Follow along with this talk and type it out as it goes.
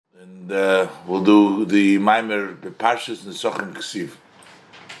and we'll do the Maimer Beparshas Nesachim Ksiv.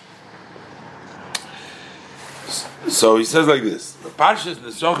 So he says like this: Beparshas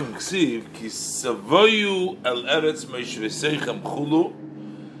Nesachim Ksiv Ki Savoyu El Eretz Meishveseichem Chulu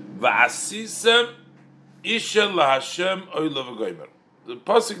VaAsisem Isha LaHashem Oila VeGomer. The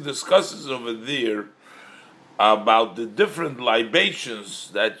pasuk discusses over there about the different libations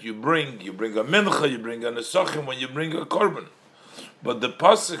that you bring. You bring a mincha, you bring a nesachim when you bring a korban. But the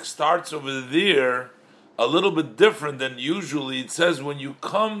pasuk starts over there a little bit different than usually. It says when you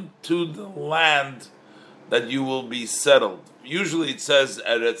come to the land that you will be settled. Usually it says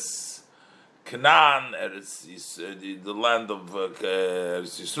Eretz Canaan, the land of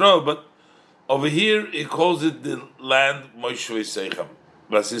Eretz Yisrael, but over here it calls it the land Moshe Seichem.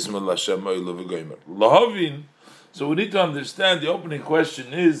 So we need to understand the opening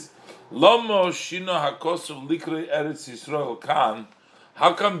question is Lama Shino Hakosov Likre Eretz Yisrael Kan.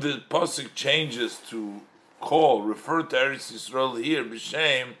 How come the pasuk changes to refer to Eretz Yisrael here?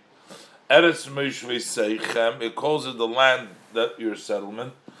 B'shem Eretz Moshe Seichem. It calls it the land that your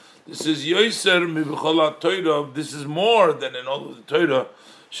settlement. This is Yoser Mibchola Torah. This is more than in all of the Torah.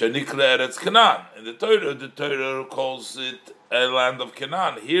 Shenikra Eretz Canaan. In the Torah calls it a land of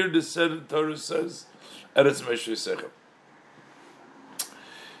Canaan. Here the Torah says Eretz Moshe Seichem.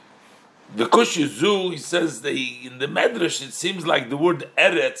 The Kushizu, he says in the Medrash, it seems like the word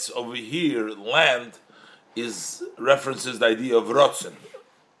Eretz over here, land, references the idea of Rotzen.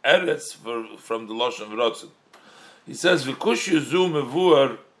 Eretz from the Lashon of Rotzen. He says the Kushizu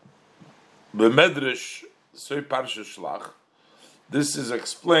mevuar b'Medrash soy parsha shlach. This is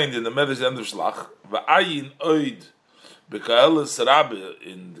explained in the Medrash end of Shlach. Va'ayin oid b'Kaeles Rabbe,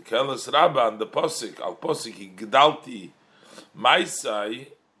 in the Kaeles Rabbe on the Posik, al Posik Gdalti Maisai,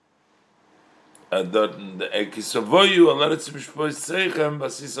 and then the Ekisavoyu al Eretz Mishpois Seichem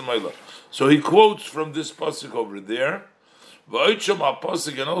Basisa Moila. So he quotes from this Posik over there. Va'oichom al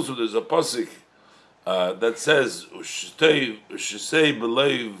Posik, and also there's a Posik that says Ushtei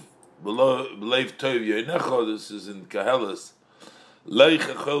b'leiv tov yonecho. This is in Kaheles. Drink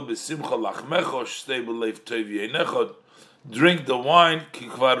the wine,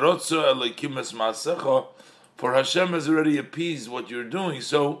 for Hashem has already appeased what you're doing.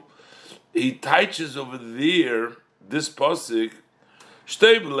 So he teaches over there this pasuk,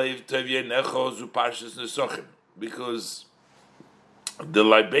 because the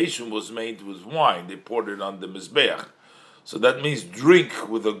libation was made with wine. They poured it on the mizbeach. So that means drink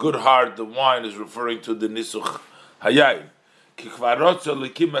with a good heart. The wine is referring to the nisuch hayayin. Then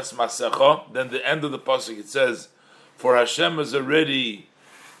the end of the pasuk it says, "For Hashem has already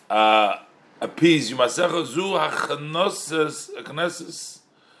appeased you."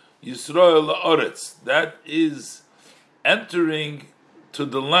 That is entering to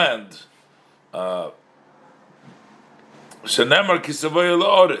the land.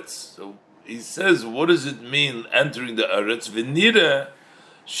 So he says, what does it mean entering the Eretz?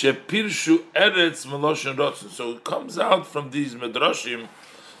 Shepirshu Eretz Meloshen Rotzen. So it comes out from these Medrashim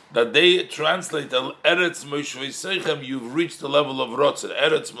that they translate El Eretz Moshe Seichem. You've reached the level of Rotzen.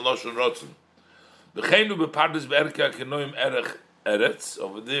 Eretz Meloshen Rotzen. B'cheinu bepardes be'erka kenoim erech Eretz.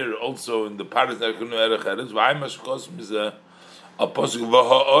 Over there also in the pardes kenoim erech Eretz. V'aymash kosim is a posuk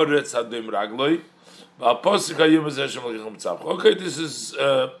v'ha'oretz hadim ragloi. V'aposuk hayom ezeshem l'kichum tzavch. Okay, this is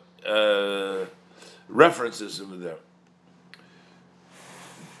references over there.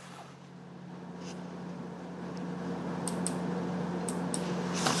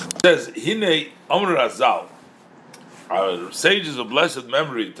 It says, Hine Omer Razal, our sages of blessed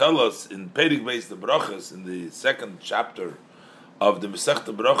memory tell us in Perek Beis the Brachas, in the second chapter of the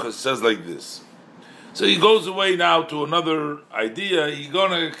Masechta Brachas, says like this. So he goes away now to another idea. He's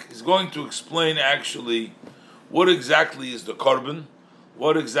going to explain actually what exactly is the korban,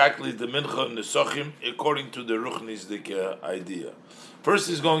 what exactly is the mincha and the nesachim, according to the Ruchnisdik idea. First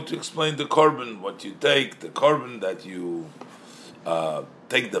he's going to explain the korban, what you take, the korban that you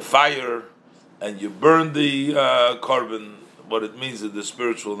take the fire and you burn the korban, what it means in the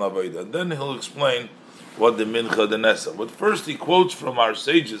spiritual navayda. And then he'll explain what the mincha, the nesa. But first he quotes from our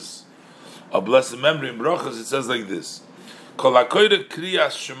sages of blessed memory in Brachas. It says like this: Kol hakoyre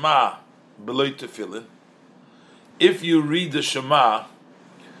kriyas Shema b'lo tefillin. If you read the Shema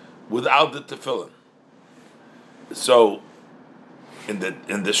without the tefillin, so in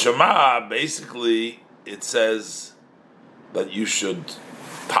the Shema basically it says that you should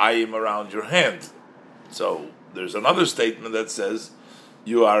tie him around your hand. So there's another statement that says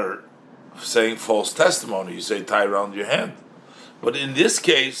you are saying false testimony. You say tie around your hand. But in this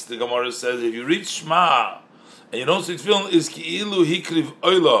case, the Gemara says if you read Shema And you don't say tefillin is ki'ilu hikriv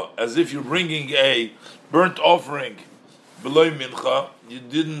oila, as if you're bringing a burnt offering below mincha. You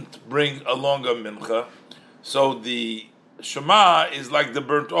didn't bring along a mincha. So the Shema is like the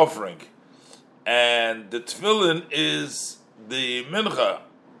burnt offering, and the tefillin is the mincha.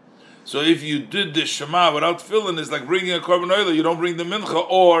 So if you did the Shema without tefillin, it's like bringing a korban oila. You don't bring the mincha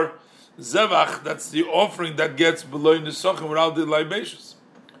or zevach. That's the offering that gets below nisachim without the libations.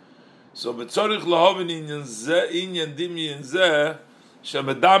 So betzorich lahavin inyan dimyin zeh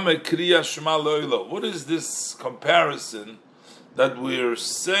shemedame kriya shema loila. What is this comparison that we're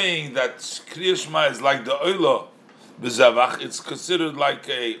saying that kriya shema is like the oila bezevach? It's considered like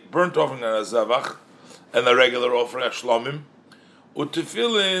a burnt offering and a zevach, and a regular offering a shlomim.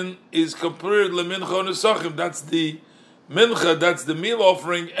 Utefillin is compared lemincha nesachim. That's the mincha. That's the meal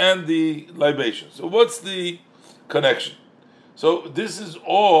offering and the libation. So what's the connection? So this is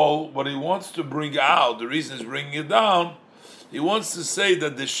all what he wants to bring out. The reason he's bringing it down, he wants to say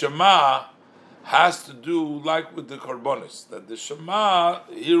that the Shema has to do like with the Karbonis. That the Shema,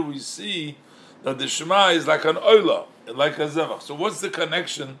 here we see that the Shema is like an oila, like a zevach. So what's the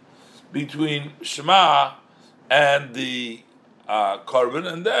connection between Shema and the Karban?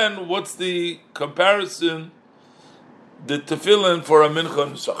 And then what's the comparison, the tefillin for a mincha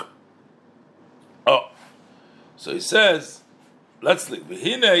and nesachim? Oh, so he says, let's see. Let's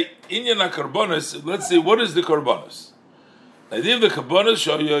see, what is the karbonos? The karbonos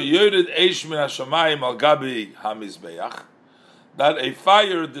that a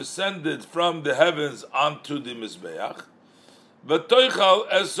fire descended from the heavens onto the mizbeach.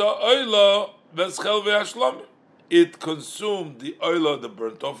 It consumed the oil of the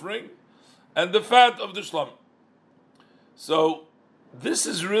burnt offering and the fat of the shlomim. So this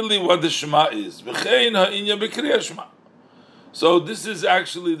is really what the Shema is. So this is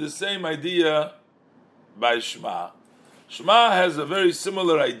actually the same idea by Shema. Shema has a very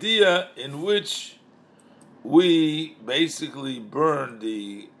similar idea in which we basically burn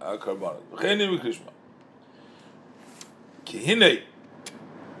the karbanos. Kihine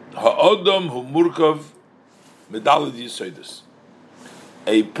ha'odom hu murkav medalad yisoidus.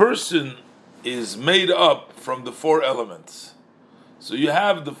 A person is made up from the four elements. So you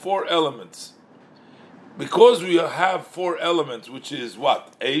have the four elements. Because we have four elements, which is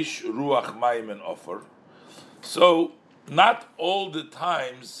what? Eish, Ruach, Mayim, and Ofer. So, not all the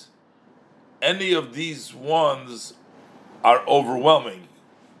times any of these ones are overwhelming.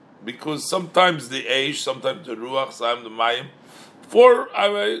 Because sometimes the Eish, sometimes the Ruach, sometimes the Mayim. Four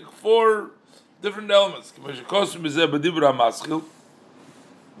different elements.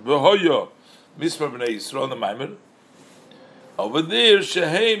 Over there,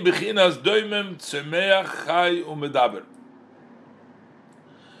 sheheim bechinas doimem tzemeach chai umedaber.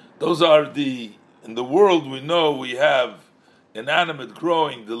 Those are in the world we know we have inanimate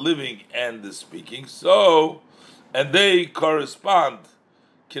growing, the living, and the speaking. So, and they correspond,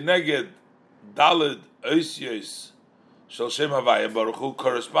 keneged daled oisios shel shem havaya baruch hu,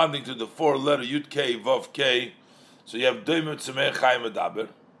 corresponding to the four letter yud k vav k. So you have doimem tzemeach chai umedaber.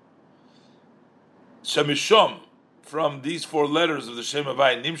 Shemishom, from these four letters of the Shem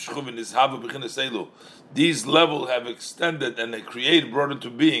Havai, Nimshchu v'nizhavu b'chinas elu, these levels have extended and they create, brought into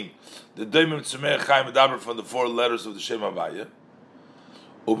being the Doimim Tzemech Chaim Medaber from the four letters of the Shem Havai.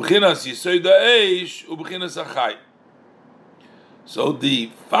 U'b'chinas Yisoid ha'eish u'b'chinas ha'chai. So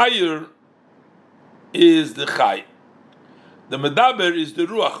the fire is the chai. The Medaber is the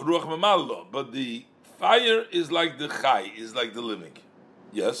Ruach Memallo, but the fire is like the chai, is like the living.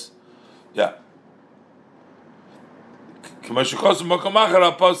 Yes? Yeah. So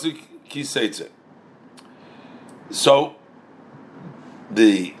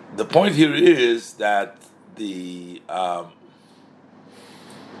the point here is that the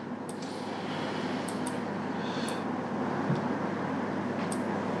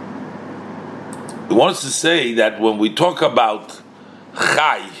he wants to say that when we talk about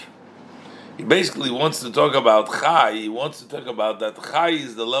chai, he basically wants to talk about chai. He wants to talk about that chai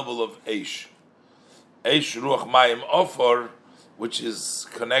is the level of eish. Eish Ruach Mayim Ofer, which is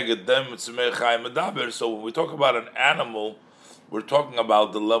connected them Tzemei Chaim Medaber. So when we talk about an animal, we're talking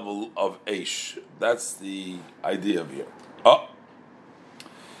about the level of Eish. That's the idea of here. Oh,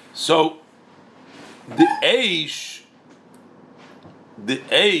 so the Eish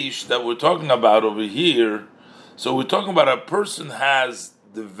that we're talking about over here. So we're talking about a person has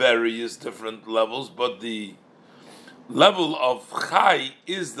the various different levels, but the level of Chai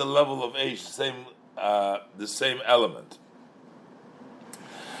is the level of Eish, the same element.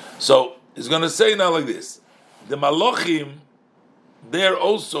 So he's going to say now like this: the Malachim, they are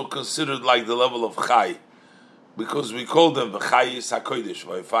also considered like the level of Chai, because we call them v'chayis hakodesh.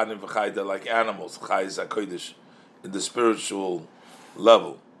 V'yifanim v'chay, they're like animals. V'chayis hakodesh in the spiritual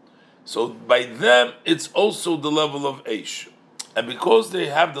level. So by them, it's also the level of Eish. And because they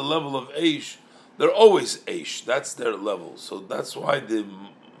have the level of Eish, they're always Eish. That's their level. So that's why the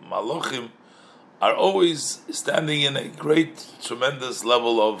Malachim are always standing in a great, tremendous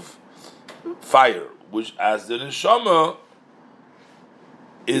level of fire, which as the Neshama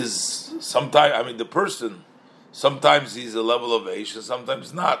is sometimes, the person, sometimes he's a level of Eish and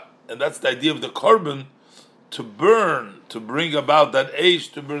sometimes not. And that's the idea of the Korban, to burn, to bring about that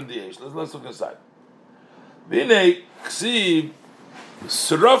Eish, to burn the Eish. Let's look inside. V'nei ksiv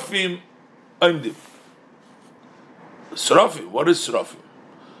Serafim Oimdim. Serafim, what is Serafim?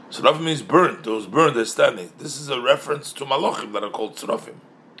 Serafim means burned, those burned, they're standing. This is a reference to Malachim that are called Serafim.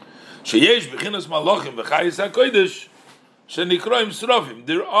 Sheyesh b'chinas Malachim v'chayis HaKodesh shenikroim Serafim.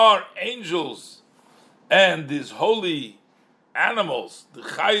 There are angels and these holy animals, the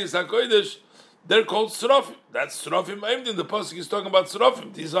Chayis HaKodesh, they're called Serafim. That's Serafim Oimdim. The pasuk is talking about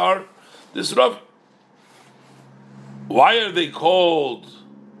Serafim. These are the Serafim. Why are they called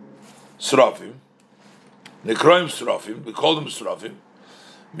Serafim? Nekroim Serafim. We call them Serafim.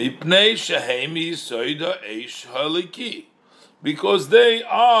 Mipnei shehem yisoida eish haliki. Because they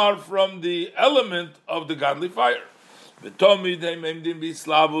are from the element of the godly fire. V'tomid heim emdim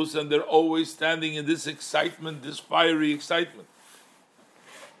b'slavus, and they're always standing in this excitement, this fiery excitement.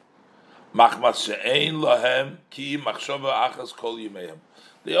 Machmas she'ein lahem ki machshava achas kol yimeim.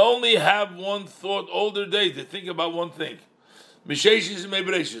 They only have one thought all their day. They think about one thing. Misheshis and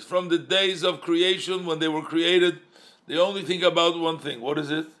Mebreshis. From the days of creation, when they were created, they only think about one thing. What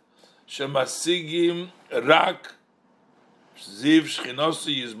is it? Shemasigim rak ziv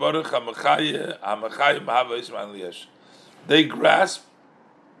shchinosi yizbarach hamachaye mahava isman liyesh. They grasp.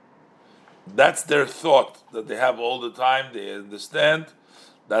 That's their thought that they have all the time. They understand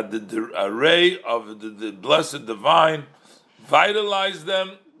that the array of the blessed divine vitalize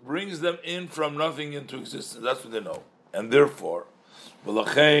them, brings them in from nothing into existence. That's what they know. And therefore, and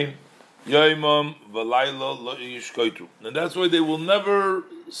that's why they will never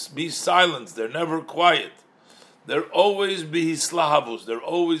be silenced. They're never quiet. They're always bihislavus. They're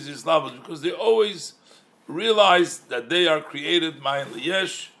always islavus because they always realize that they are created ma'in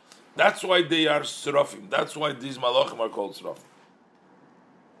liyesh. That's why they are serafim. That's why these malachim are called serafim.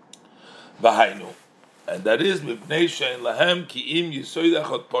 V'hainu. And that is mipnei she'en lahem ki'im yisoid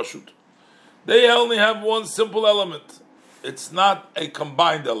echad pashut. They only have one simple element. It's not a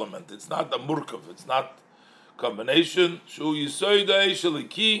combined element. It's not a murkav. It's not combination. Shu yisoid eish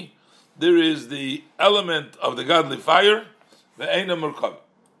eliki. There is the element of the godly fire. Ve'eina murkav.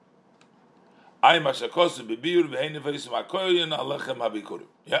 Ay mashakosu bebir ve'eina veisim akoyin alechem habikurim.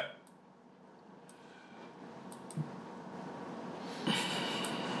 Yeah.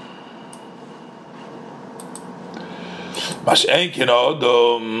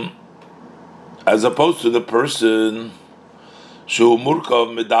 As opposed to the person,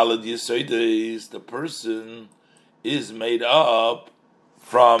 the person is made up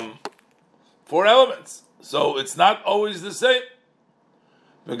from 4 elements. So it's not always the same.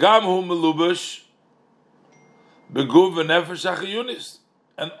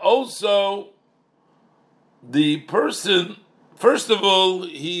 And also, the person, first of all,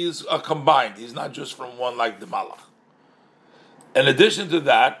 he's a combined. He's not just from one like the malach. In addition to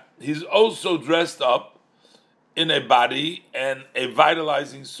that, he's also dressed up in a body and a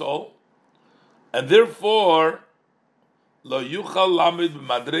vitalizing soul, and therefore, lo yuchal lamid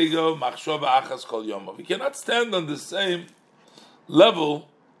b'madrego machshava achas kol yomov. He cannot stand on the same level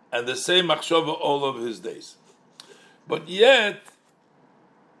and the same machshava all of his days. But yet,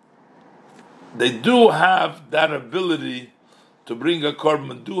 they do have that ability to bring a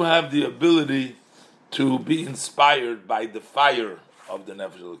korban, do have the ability to be inspired by the fire of the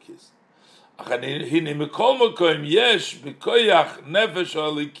Nefesh Elikis. Hine mikol makom yesh b'koyach Nefesh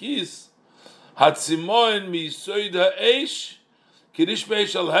Elikis hatzimoin misoid ha'esh kirish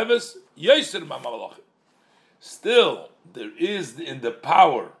b'eish al heves yoser ma'malachim. Still, there is in the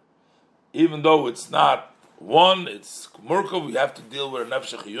power, even though it's not one, it's murkav, we have to deal with a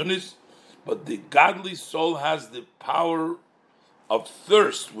Nefesh Chiyunis, but the godly soul has the power of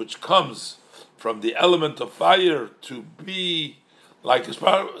thirst, which comes from the element of fire to be like a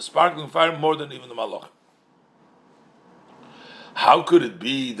sparkling fire more than even the malachim. How could it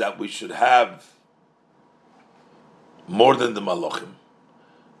be that we should have more than the malachim?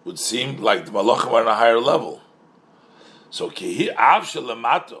 Would seem like the malachim are on a higher level. So kihi av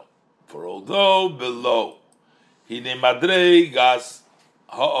shelamato, for although below hine madreigas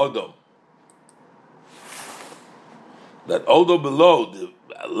ha'odom, that although below the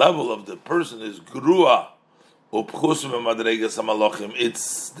level of the person is grua, it's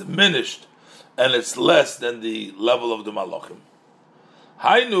diminished and it's less than the level of the malachim.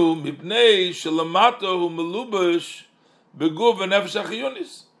 Hainu mipnei shelamato hu melubash beguv v'nefesh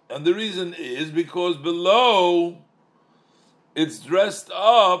achiyunis, and the reason is because below it's dressed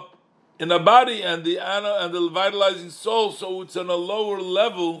up in a body and the vitalizing soul, so it's on a lower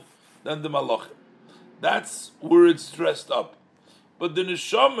level than the malachim. That's where it's dressed up. But the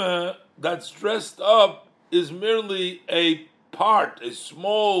neshama that's dressed up is merely a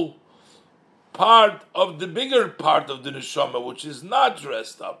small part of the bigger part of the neshama, which is not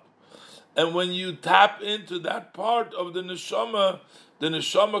dressed up. And when you tap into that part of the neshama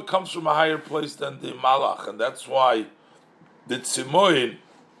comes from a higher place than the malach, and that's why the tzimoin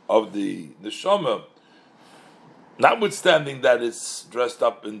of the neshama, notwithstanding that it's dressed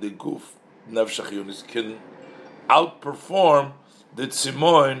up in the guf, nefesh achiyunis, can outperform the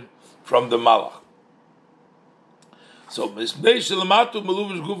tzimoin from the malach. So misnei shelamatu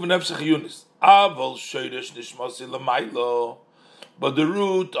melubash guf v'nefesh achiyunis. Aval shoyresh nishmasi l'maylo, but the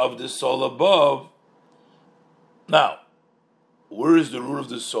root of the soul above. Now, where is the root of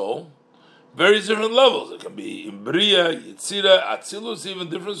the soul? Various different levels. It can be in Bria, Yitzira, Atzilus, even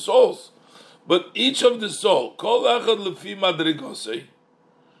different souls. But each of the soul, kol echad lefi madrigosei,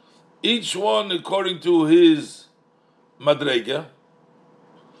 each one according to his madrega.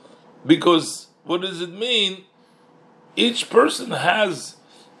 Because what does it mean? Each person has,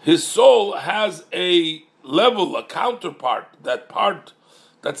 his soul has a level, a counterpart, that part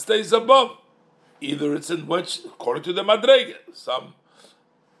that stays above. Either it's in which, according to the madrega, some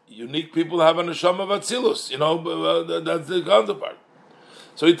unique people have a neshama of atzilus, that's the counterpart.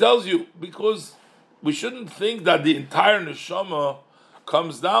 So he tells you, because we shouldn't think that the entire neshama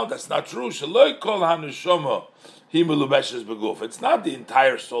comes down. That's not true. Shaloi kol ha-neshama hi melubeshes beguf. It's not the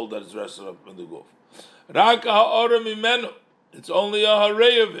entire soul that is dressed up in the guf. Rak ha'ora mimenu. It's only a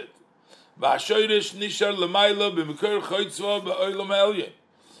haray of it. V'ashoyresh nishar l'mayla b'mekor choytzva b'olam ha'elyon.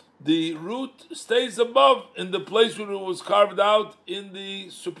 The root stays above in the place where it was carved out in the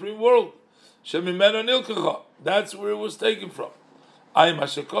supreme world. Shemimenu nilkecha. That's where it was taken from. Ayim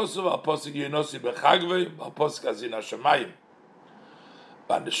hashekosov al posik yenosi bechagvei al posik azin hashemayim.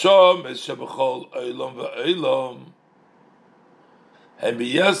 V'aneshom es shebechol olam v'olam. Hem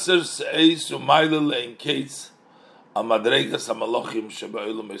biyaser se'eis u'mayla le'in kates al madregas ha'malachim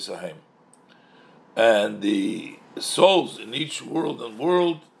shebe'olam esahem. And the souls in each world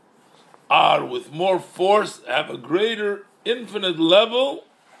are with more force, have a greater, infinite level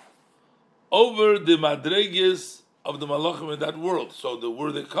over the madregas of the malachim in that world. So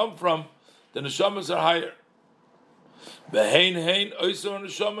where they come from, the neshamas are higher. Behein hein oisam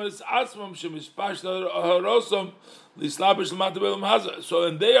neshamas asmam shemispashna harosam lislabish l'matabelam haza. So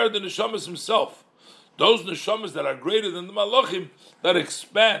and they are the neshamas himself. Those neshamas that are greater than the malachim, that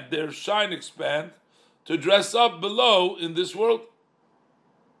expand, their shine expand to dress up below in this world.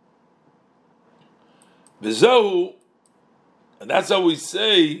 V'zehu, and that's how we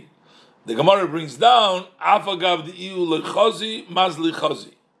say, the Gemara brings down, afagav di'iu lechazi, mazli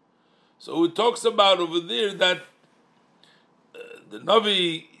chazi. So it talks about over there that the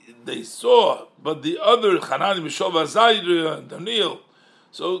Navi, they saw, but the other, Hanani, Mishov, Azayri, and Daniel,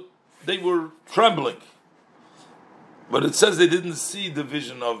 so they were trembling. But it says they didn't see the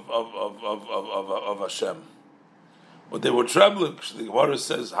vision of Hashem. But they were trembling. The Gemara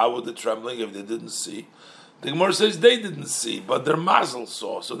says, how were they trembling if they didn't see? The Gemara says they didn't see, but their mazel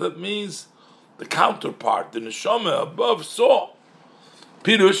saw. So that means the counterpart, the neshama above, saw.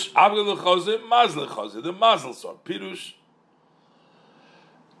 Pirush, avgel lechaze, mazle chaze. The mazel saw. Pirush,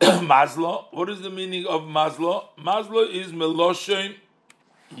 mazlo. What is the meaning of mazlo? Mazlo is meloshen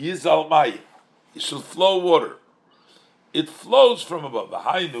yizal mai. It shall flow water. It flows from above. We're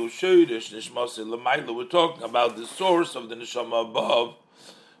talking about the source of the neshama above.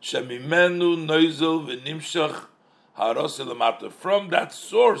 From that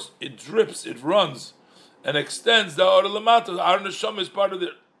source, it drips, it runs, and extends the Or Lamata. Our neshama is part of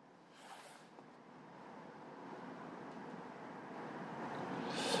it.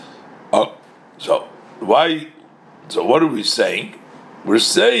 So what are we saying? We're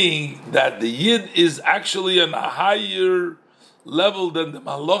saying that the Yid is actually on a higher level than the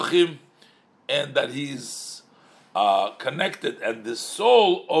Malachim, and that he's connected, and the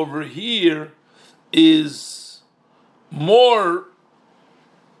soul over here is more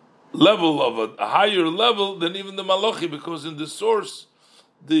level of a higher level than even the Malachim, because in the source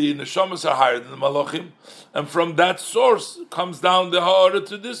the neshamas are higher than the Malachim, and from that source comes down the Ha'ara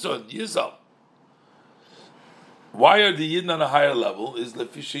to this one, Yizal. Why are the Yidden on a higher level? Is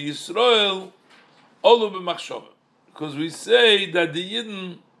Lefisha Yisrael Olu b'machshava. Because we say that the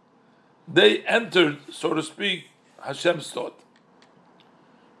Yidden, they entered, so to speak, Hashem's thought.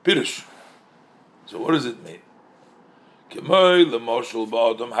 Pirush. So what does it mean? K'moy lemoshul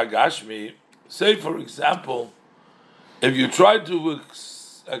ba'odam hagashmi. Say, for example, if you try to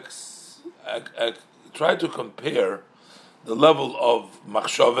try to compare the level of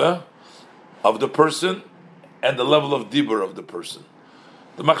machshava of the person and the level of dibur of the person.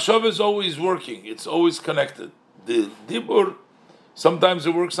 The machshava is always working; it's always connected. The dibur, sometimes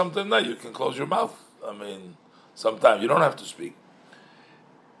it works, sometimes not. You can close your mouth. I mean, sometimes you don't have to speak.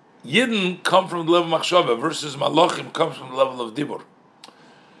 Yidden come from the level of machshava versus malachim comes from the level of dibur.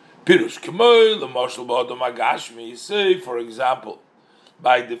 Pirush k'moy l'moshel ba'odam hagashmi. Say, for example,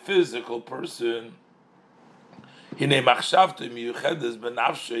 by the physical person, hine machshavto miyuchedes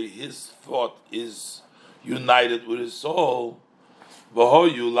benafshei, his thought is united with his soul.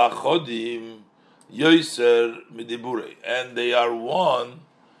 V'hoyu lachodim yoiser midibure, and they are one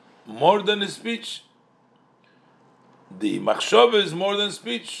more than his speech. The machshava is more than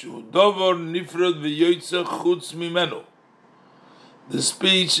speech. Davar nifrod v'yoytze chutz mimenu. The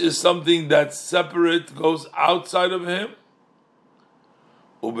speech is something that's separate, goes outside of him.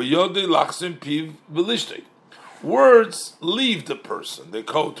 Ubeyode lachsim piv v'lishtei. Words leave the person; they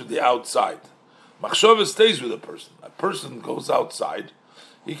go to the outside. Machshava stays with a person. A person goes outside;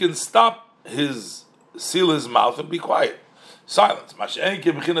 he can seal his mouth and be quiet, silence.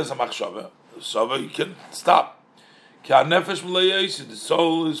 So you can stop. The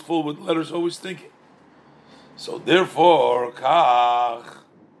soul is full with letters, always thinking. So therefore, Kach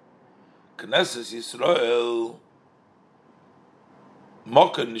Knesset Yisrael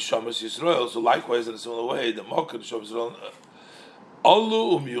Moken Nishamas Yisrael. So likewise, in a similar way, the Moken Nishamas Yisrael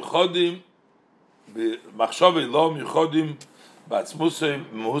Alu Yuchodim Machshavei Lo Yuchodim Batzmusei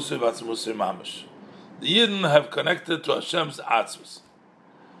Muhusei Batzmusei Mamash. The Yidden have connected to Hashem's Atzmus.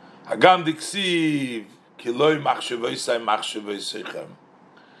 Hagam Diksiv Kiloi Machshavei Sai Machshavei Seichem.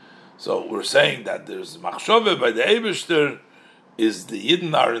 So we're saying that there's machshava by the Eibishter, is the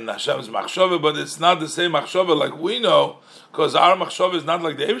Yidden are in Hashem's machshava, but it's not the same machshava like we know, because our machshava is not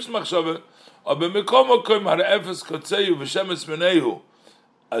like the Eibishter machshava.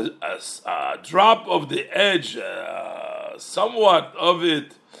 A drop of the edge, somewhat of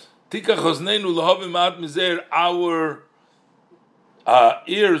it, our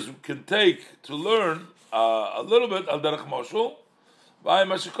ears can take to learn a little bit al derech moshul.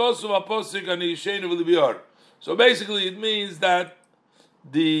 So basically, it means that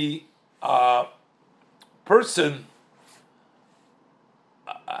the person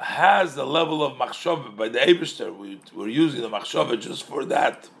has the level of machshava by the Eibishter. We're using the machshava just for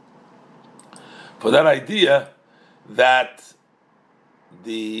that idea that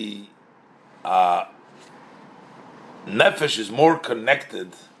the nefesh is more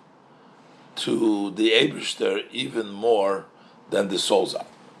connected to the Eibishter even more than the souls are.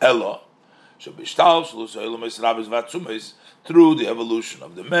 Elo, through the evolution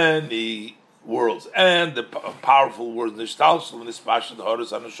of the many worlds and the powerful words, the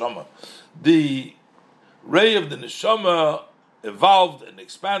ray of the neshama evolved and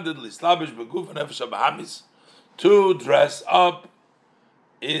expanded to dress up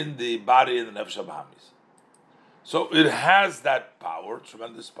in the body and the nefesh habahamis. So it has that power,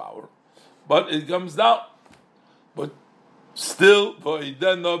 tremendous power, but it comes down. But still,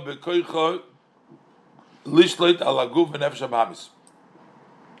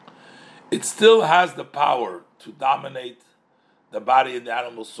 it still has the power to dominate the body and the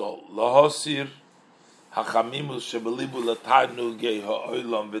animal soul.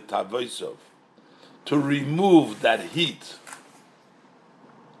 To remove that heat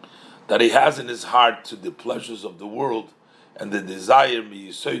that he has in his heart to the pleasures of the world and the desire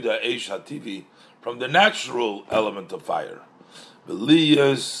from the natural element of fire, so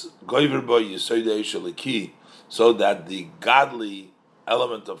that the godly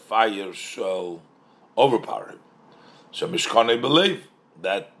element of fire shall overpower him.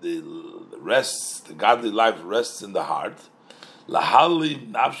 That the godly life rests in the heart,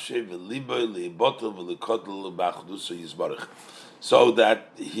 so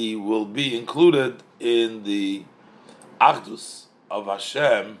that he will be included in the Achdus of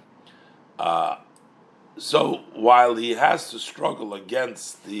Hashem. So while he has to struggle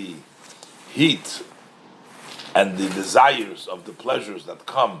against the heat and the desires of the pleasures that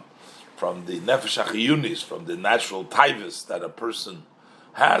come from the nefesh hachiyunis, from the natural taivus that a person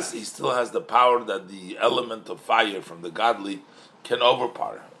has, he still has the power that the element of fire from the godly can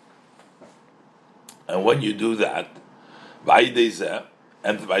overpower. And when you do that,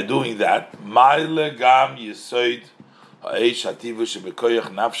 and by doing that,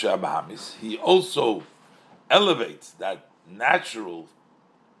 he also elevates that natural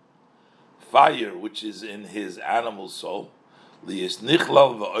fire which is in his animal soul, that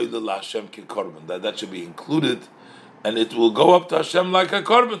should be included, and it will go up to Hashem like a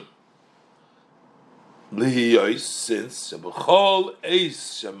korban. Since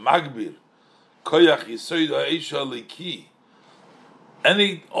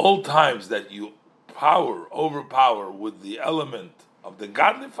all times that you overpower with the element of the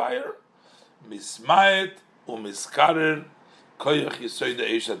godly fire, mismaet umiskarer koyach yisoid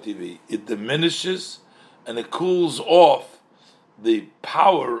ha'eish hativi, it diminishes and it cools off the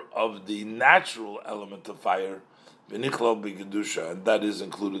power of the natural element of fire, v'nichlal b'kedusha, and that is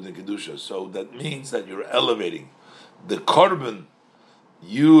included in kedusha. So that means that you're elevating the korban,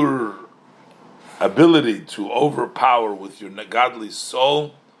 your ability to overpower with your godly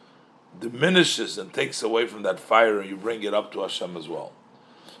soul diminishes and takes away from that fire, and you bring it up to Hashem as well.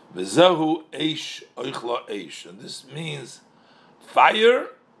 V'zehu eish oichla eish, and this means fire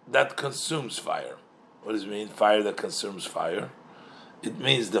that consumes fire. What does it mean? Fire that consumes fire. It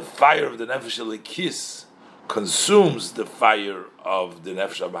means the fire of the nefesh elikis consumes the fire of the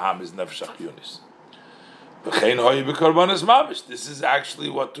nefesh abahamis, nefesh achyonis. V'chein hoyi b'korbanos mamish. This is actually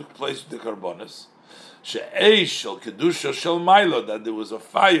what took place with the korbanos. She'eish shel kedusha shel mailo, that there was a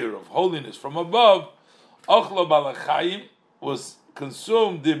fire of holiness from above. Ochlo balachayim was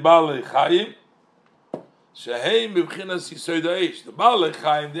consumed the balachayim. Sheheim b'bchinas yisoid ha'eish. The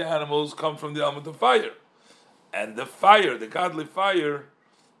balachayim, the animals, come from the element of fire. And the fire, the godly fire,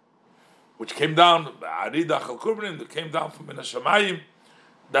 which came down, that came down from Minashamayim,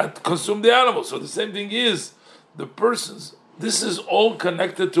 that consumed the animals. So the same thing is the persons. This is all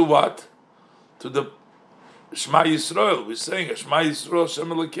connected to what? To the Shema Yisrael. We're saying Shema Yisrael, Hashem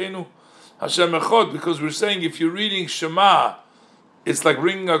Elokeinu, Hashem Echad, because we're saying if you're reading Shema, it's like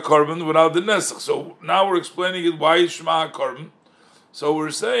bringing a korban without the nesach. So now we're explaining it. Why is Shema a korban? So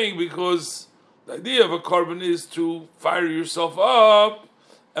we're saying because the idea of a korban is to fire yourself up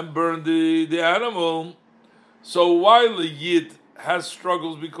and burn the animal. So while the Yid has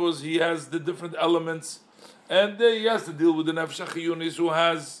struggles because he has the different elements, and he has to deal with the Nefesh HaChiyunis who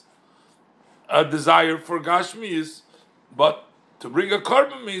has a desire for Gashmis, but to bring a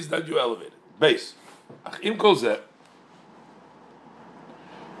korban means that you elevate it. Base.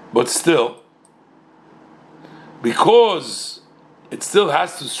 But still, because it still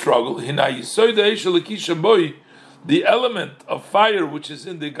has to struggle, the element of fire which is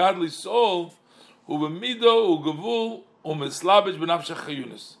in the godly soul,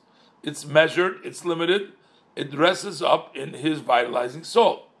 it's measured, it's limited, it dresses up in his vitalizing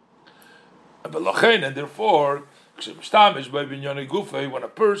soul. And therefore, when a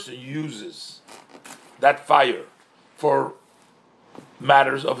person uses that fire for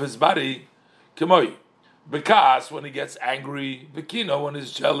matters of his body, because when he gets angry, when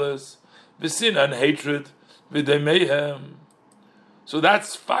he's jealous, and hatred, so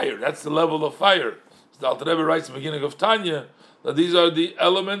that's fire, that's the level of fire. So the Alter Rebbe writes in the beginning of Tanya that these are the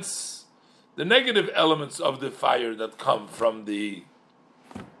elements, the negative elements of the fire that come from the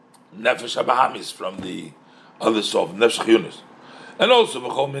Nefesh HaBahamis, from the other soul, Nefesh HaChiyunis. And also,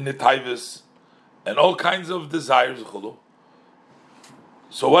 B'chol Minei Taivos, and all kinds of desires.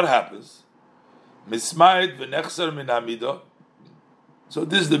 So what happens? Mismaid v'nechsar min hamida. So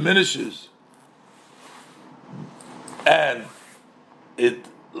this diminishes, and it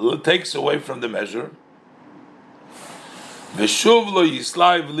takes away from the measure. V'shuv lo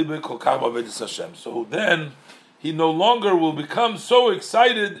yislai v'libe kol kach b'avedis Hashem. So then he no longer will become so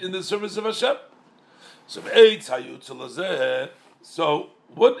excited in the service of Hashem. So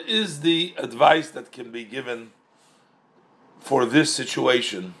what is the advice that can be given for this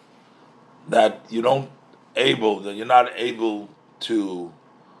situation that you're not able to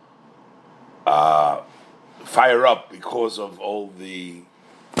fire up because of all the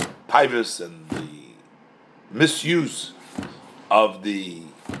taivos and the misuse of the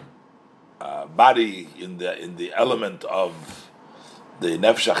body in the element of the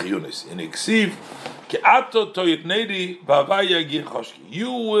nefesh HaChiyunis? In Iksiv,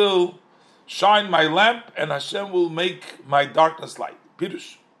 you will shine my lamp, and Hashem will make my darkness light.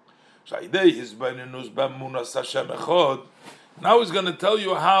 Pirush. Now he's going to tell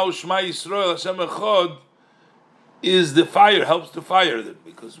you how Shema Yisrael, Hashem Echad, is the fire, helps to fire them.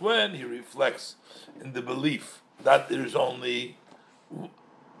 Because when he reflects in the belief that there is only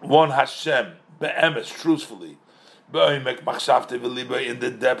one Hashem, be'emes, truthfully, in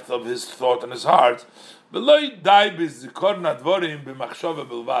the depth of his thought and his heart.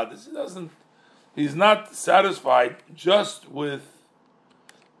 He's not satisfied just with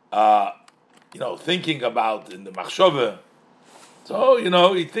thinking about in the machshava. So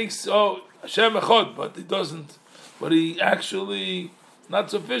he thinks, oh, Hashem echad, but he doesn't. But he actually not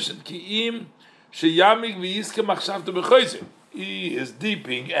sufficient. Ki'im sheyamig v'yiske machshavta b'choyzim. He is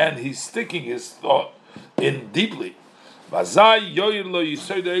deeping and he's sticking his thought in deeply. So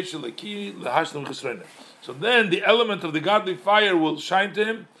then the element of the godly fire will shine to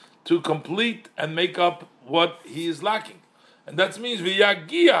him to complete and make up what he is lacking. And that means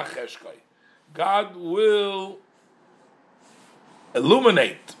God will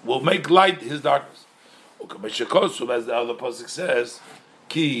illuminate, will make light his darkness. As the other pasuk says,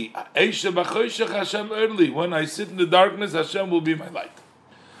 Ki when I sit in the darkness, Hashem will be my light.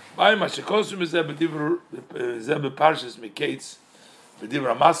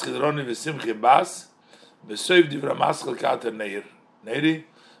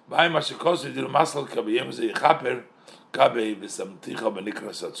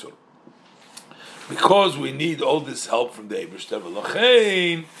 Because we need all this help from the Eibishter.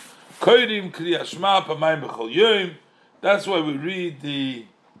 That's why we read the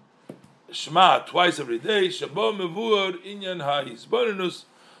Shema twice every day.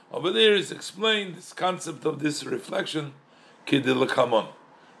 Over there is explained this concept of this reflection. I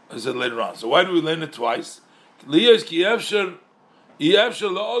said later on. So why do we learn it twice?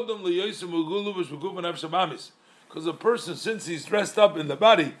 Because a person, since he's dressed up in the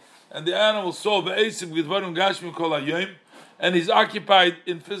body, and the animal soul, and he's occupied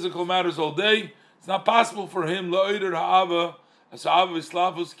in physical matters all day, it's not possible for him. The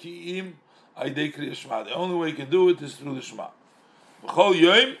only way he can do it is through the Shema.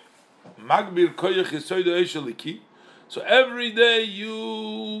 So every day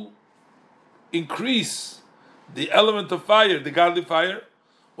you increase the element of fire, the godly fire,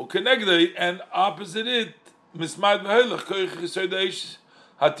 and opposite it,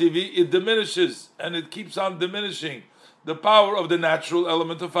 it diminishes and it keeps on diminishing the power of the natural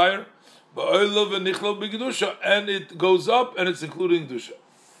element of fire, and it goes up and it's including Dusha.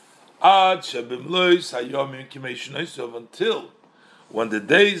 Until when the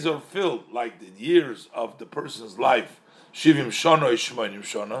days are filled like the years of the person's life, 70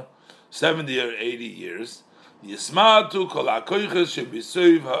 or 80 years,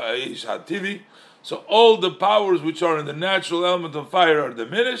 so all the powers which are in the natural element of fire are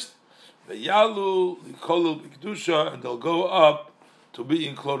diminished, and they'll go up to be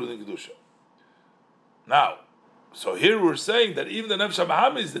included in Kedusha. Now, so here we're saying that even the Nefesh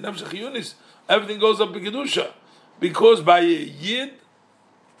HaBahamis, the Nefesh HaChiyunis, everything goes up in Kedusha. Because by a Yid,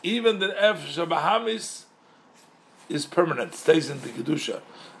 even the Nefesh HaBahamis is permanent, stays in the Kedusha,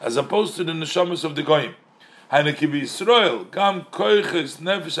 as opposed to the Neshamas of the Goyim. Haneki Yisrael, Gam Koiches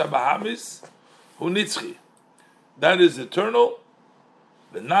Nefesh HaBahamis, Hu Nitzchi. That is eternal.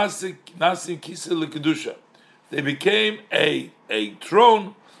 The Nasim Kisel LeKedusha. They became a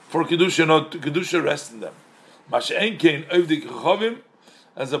throne for Kedusha, not Kedusha rest in them. Masha'en Kein Ovdik Chavim,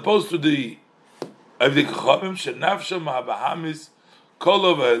 as opposed to the Ovdik Chavim, Shenafsha Mahabahamis,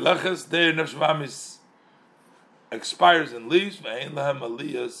 Kolov Leches, their Nefesh HaBahamis expires and leaves, Ve'ein Lahem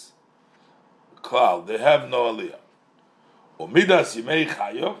Aliyas Klal. They have no Aliyah. Umidas Yimei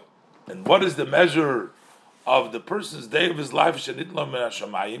Chayov, and what is the measure of the person's day of his life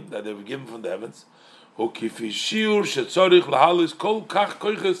that they were given from the heavens?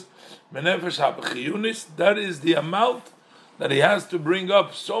 That is the amount that he has to bring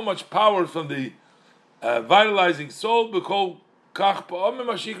up so much power from the vitalizing soul,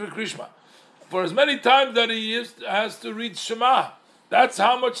 for as many times that he has to read Shema. That's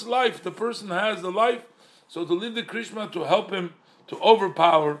how much life the person has, the life. So to leave the Krishma to help him to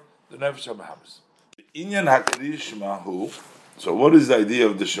overpower the Nefesh HaBahamis. Inyan HaKriya Shema. So what is the idea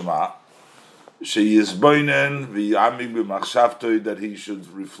of the Shema? Sheyizboinen v'yamig b'machshavtoi, that he should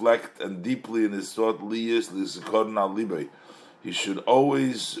reflect and deeply in his thought, liyis l'zikoron al libei. He should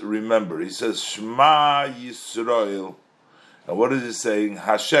always remember. He says Shema Yisrael, and what is he saying?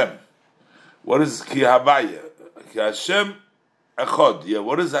 Hashem. What is Ki Havaya? Ki Hashem Echad. Yeah,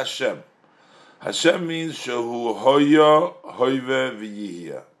 what is Hashem? Hashem means Shehu Hoya Hoive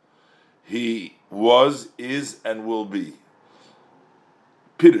v'Yihya. He was, is, and will be.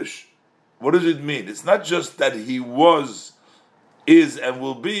 Pirush. What does it mean? It's not just that he was, is, and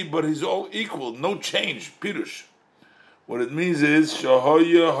will be, but he's all equal, no change. Pirush. What it means is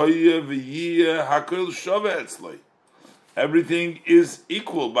Shahoya Hoya v'Yihya Hakol Shove Etzloi. Everything is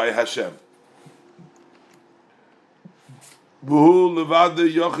equal by Hashem. V'hu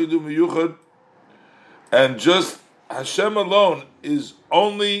levade yochidu miyuchad, and just Hashem alone is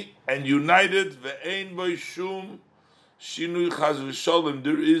only and united. Ve'ein bo shum shinui chas v'sholem.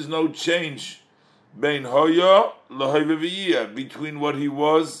 There is no change bein hoya lahoyve v'yiyah, between what he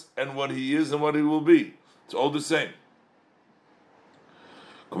was and what he is and what he will be. It's all the same.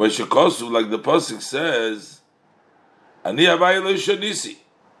 Like the pasuk says, Ani Havaya lo shanisi,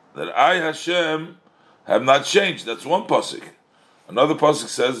 that I Hashem have not changed. That's one pasuk. Another pasuk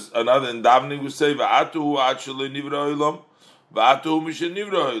says, another in davening we say, Va'atuhu ad shelo nivra olam, Va'atuhu mishen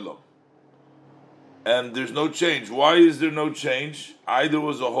nivra olam. And there's no change. Why is there no change? There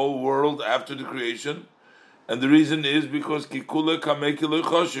was a whole world after the creation, and the reason is because Kikule kameki lo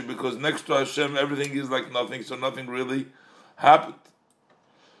choshi, because next to Hashem everything is like nothing, so nothing really happened.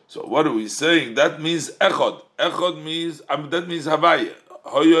 So what are we saying? That means echad. Echad means that means havaya.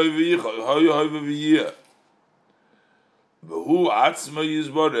 Hoya v'yiyah. V'hu atzma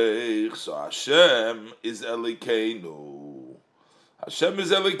yizborech. So Hashem is Elokeinu. Hashem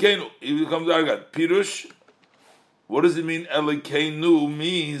is Elokeinu. He becomes Argat. Pirush. What does it mean? Elokeinu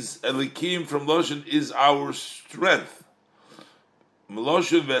means Elokim from Loshen is our strength.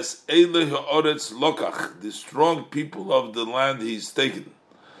 Meloshe ves eile ha'oretz lokach. The strong people of the land He's taken.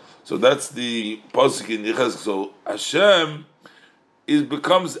 So that's the pasuk in Yechezkel. So Hashem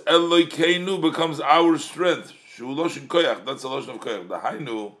becomes Elokeinu, becomes our strength. Shu loshen koyach. That's the loshen of koyach. The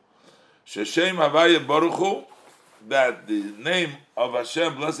hainu sheshem havaya baruch hu, that the name of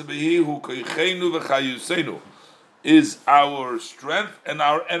Hashem, blessed be He, who koychenu v'chayusenu, is our strength and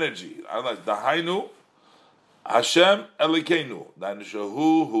our energy. I like the hainu Hashem Elokeinu.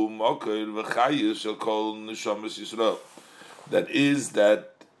 Danishahu hu mokel v'chayus shel kol neshamas Yisrael. That is that.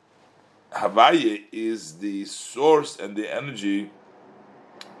 Havaya is the source and the energy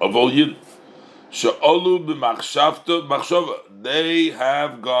of all Yid. She'olu b'machshavta machshava. They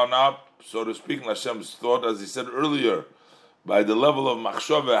have gone up, so to speak, in Hashem's thought, as he said earlier, by the level of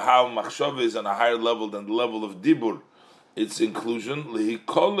machshava, how machshava is on a higher level than the level of dibur. Its inclusion,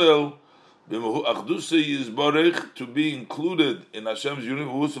 lihikolel b'mehu achdusei yizborech, to be included in Hashem's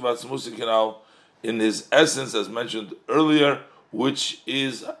universe in His essence, as mentioned earlier, which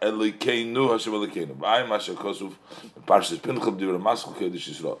is Elokeinu, Hashem Elokeinu. B'ayim Masha Kosuf, Parshas Pinchas Divrei Maschil Kedush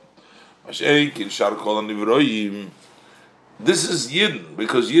Yisrael. Masheik in Shar Kol HaNivroim. This is Yidden,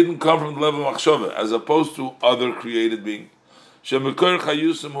 because Yidden come from the level of Machshava, as opposed to other created beings. Shemekor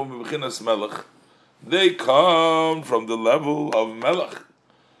Chayusim Hu Mibchinas Melech. They come from the level of Melech.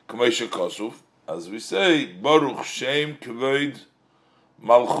 K'mei Kosuf, as we say, Baruch Shem K'void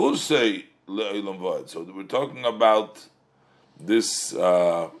Malchusei Le'olam V'od. So we're talking about this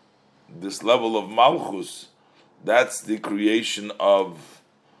level of Malchus. That's the creation of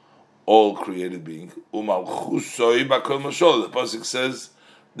all created beings. Umalchusoi bakol mashol. The pasuk says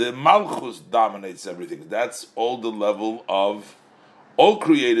the Malchus dominates everything. That's all the level of all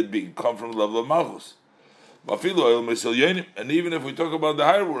created beings come from the level of Malchus. And even if we talk about the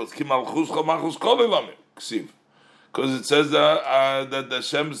higher worlds, because it says that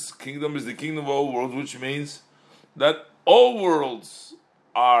Hashem's kingdom is the kingdom of all worlds, which means that all worlds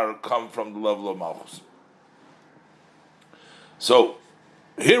come from the level of Malchus. So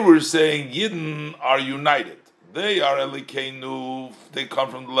here we're saying Yidden are united. They are Elokeinu. They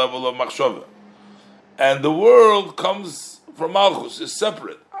come from the level of Machshava, and the world comes from Malchus. Is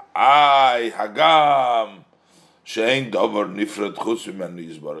separate. Hagam she'ein davar nifrad chutz mimenu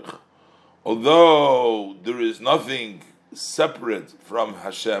yizbarach. Although there is nothing separate from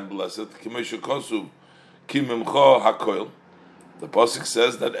Hashem, blessed Kimesha Kosuv. The pasuk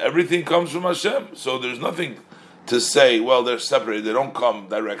says that everything comes from Hashem, so there's nothing to say, well, they're separated, they don't come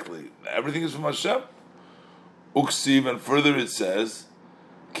directly. Everything is from Hashem. Uksiv, and further it says,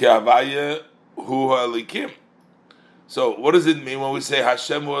 Ki Havaya hu ha'elikim. So what does it mean when we say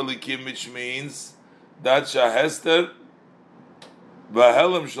Hashem hu ha'elikim, which means that Shahester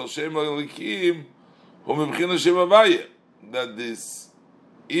v'helem shel Shem ha'elikim hu mibchina Shem Havaya. That this,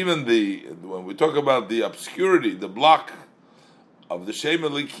 even when we talk about the obscurity, the block of the Shem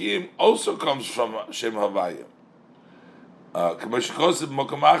Elokim also comes from Shem Havaya.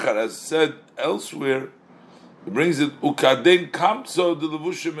 As said elsewhere, it brings it ukaden kamso de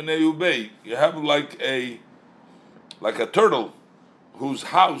levushim ubei. You have like a turtle whose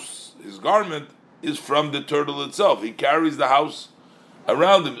house, his garment, is from the turtle itself. He carries the house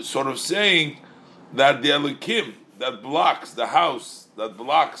around him, sort of saying that the Elokim that blocks the house, that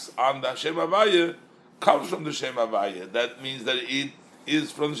blocks on the Shem Havaya, comes from the Shem Havaya. That means that it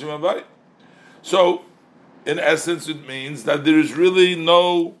is from the Shem Havaya. So, in essence, it means that there is really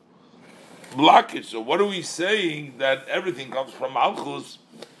no blockage. So what are we saying? That everything comes from Malchus,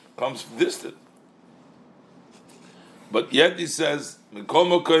 comes distant. But yet he says, this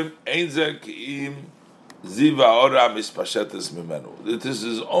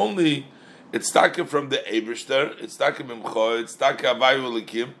is only, it's taken from the Eberster, it's taken Mimcho, it's taken Avayu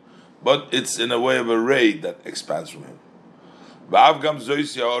Elikim, but it's in a way of a ray that expands from him. And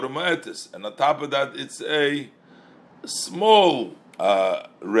on top of that, it's a small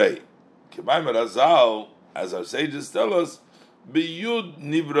ray. As our sages tell us, biyud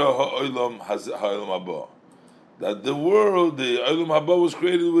nivra ha'olam ha'olam haba, that the world, the olam haba, was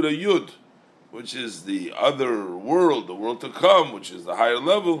created with a yud, which is the other world, the world to come, which is the higher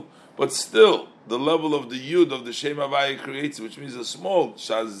level, but still the level of the yud of the Shem Havaya creates, which means a small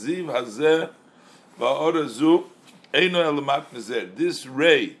shaziv hazeh va'orazu eino elamat mizer. This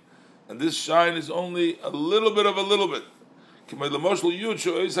ray and this shine is only a little bit of a little bit.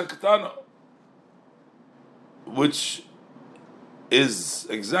 Which is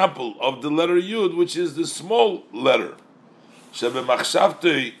example of the letter Yud, which is the small letter. This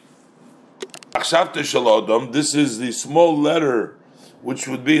is the small letter which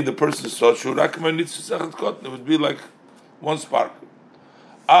would be in the person's thought. It would be like one spark.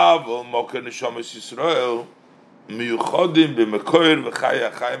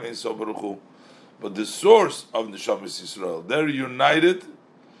 But the source of Neshamas Yisrael, they're united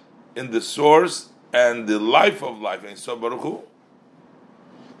in the source and the life of life in so Baruch Hu.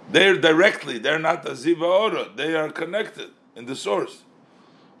 They're directly, they're not a Ziva Ora, they are connected in the source.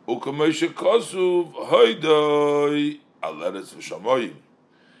 A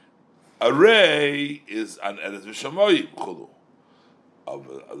ray is an Eretz V'Shamoyim.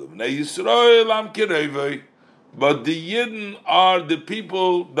 But the Yidden are the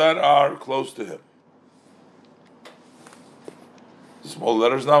people that are close to him. Small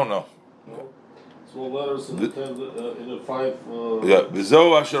letters now? No. Small letters in the five. Yeah,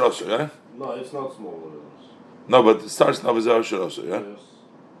 V'Zo Asher Osher, yeah? No, it's not small letters. No, but it starts now V'Zo Asher Osher, yeah?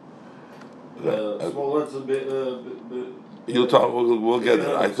 Yes. Small letters a bit. You'll talk. We'll get it.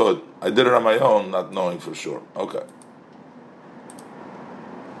 I thought I did it on my own, not knowing for sure. Okay.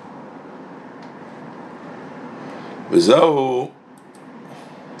 V'Zo.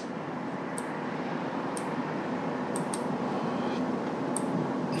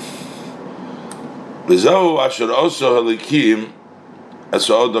 And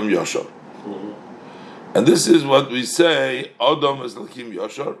this is what we say, Adam is Lakim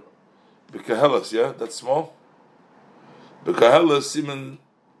Yoshar. Bekahelas, yeah? That's small? Bekahelas Simen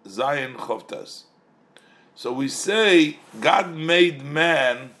Zayin Chovtas. So we say God made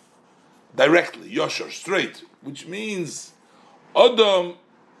man directly, Yoshar, straight, which means Adam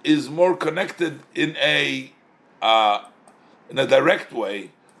is more connected in a direct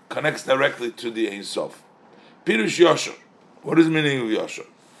way, connects directly to the Ein Sof. Pirush Yosher. What is the meaning of Yosher?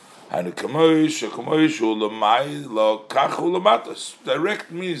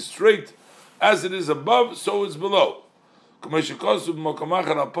 Direct means straight. As it is above, so it's below. On the pasuk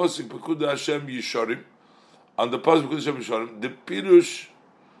Yishorim, the Pirush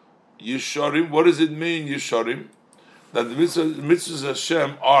Yishorim. What does it mean, Yishorim? That the mitzvahs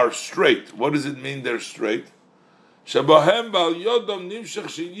Hashem are straight. What does it mean they're straight? Shabahem bal yodam nimshach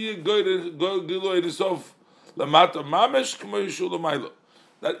sheyi gilo enisof lamata mamesh k'mo yishul l'maylo.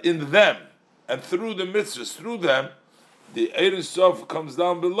 That in them and through the mitzvahs, through them, the enisof comes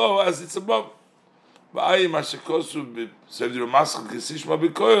down below as it's above. V'ayim hashekosu b'sevdir maschal kisishma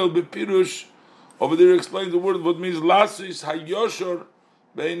b'koyel b'pirush. Over there explains the word what means lasis hayoshor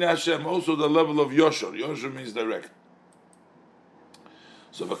be'inei Hashem. Also the level of yoshor. Yoshor means direct.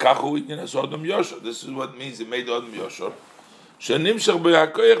 So v'kachu itninas Adam Yosher. This is what means he made Adam Yosher. Shenimshach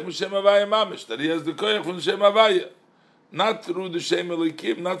b'hakoyach b'shem Havaya mamish. That he has the koyach from Shem Havaya, not through the Shem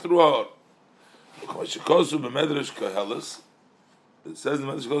Elikim, not through Hor. K'mashikosu b'medrash Koheles. It says in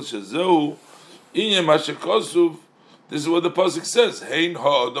the medrash Koheles shezehu inyem hashikosu. This is what the pasuk says. Hein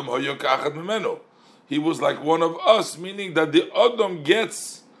ha'adam ha'yokachad mimeno. He was like one of us, meaning that the Adam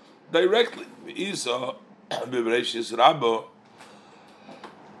gets directly. V'isa b'Bereishis Rabbo.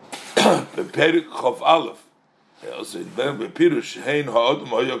 Beperik Chof Aleph. Also in Bepirush Hein Ha'odom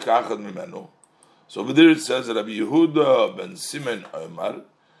Hoyo Kachad Mimenu. So over there it says that Rabbi Yehuda ben Simen Omar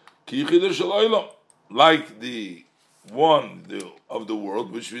Ki Yichidah Shel Olam, like the one of the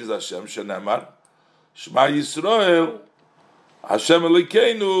world, which means Hashem Shenemar Shema Yisrael Hashem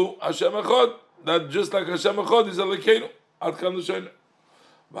Elokeinu Hashem Echad. That just like Hashem Echad is Elokeinu. Ad Kan L'Shoyne.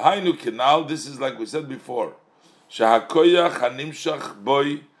 V'hainu Kinal. This is like we said before. Shehakoyach Hanimshach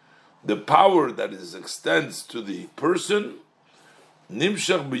Boy. The power that is extends to the person,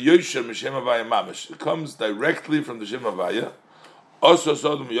 Nimshach b'yosher m'shem Havaya mamish. It comes directly from the Shem Havaya. Also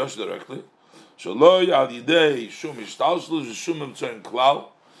sodom yosh directly. Shaloi al yidei shum ishtalshlus v'shum emtzoyin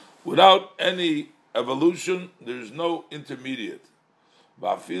klal. Without any evolution, there is no intermediate.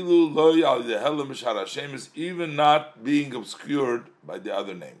 V'afilu loy al yidei helam mishar Hashem is even not being obscured by the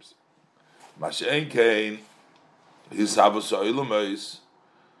other names. Mashen kain his havas oilumois.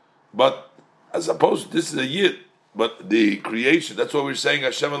 But as opposed to this is a yid, but the creation, that's what we're saying,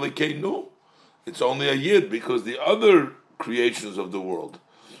 Hashem Elokeinu, it's only a yid, because the other creations of the world,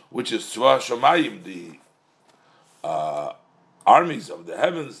 which is Tzva Shamayim, the armies of the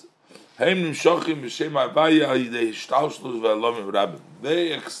heavens,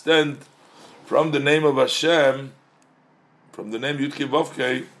 they extend from the name of Hashem, from the name Yud-Kei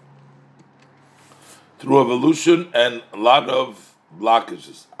Vav-Kei, through evolution and a lot of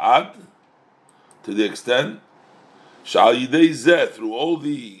blockages. Ad, to the extent, Shal Yidei Zeh, through all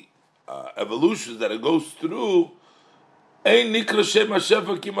the evolutions that it goes through, Ein Nikra Shem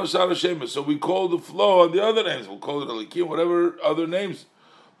HaShefa Ki Mashar Hashem. So we call the flow on the other names. We'll call it Elikim, whatever other names.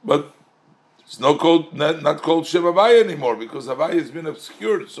 But it's not called Shem Havaya anymore, because Havaya has been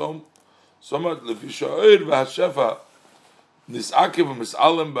obscured so much. Lefi Sha'ir v'Hashefa Nisakev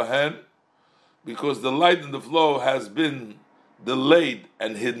v'Misalem Bahen, because the light and the flow has been delayed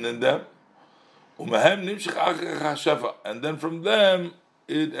and hidden in them. And then from them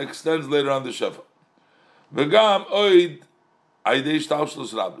it extends later on the Shefa.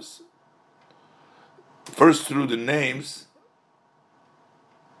 First through the names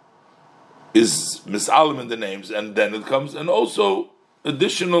is misalim in the names, and then it comes, and also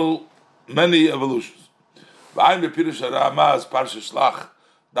additional many evolutions. So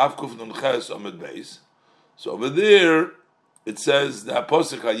over there it says the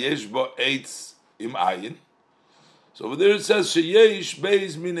apostle Yesh bo eitz im ayin. So over there it says sheyesh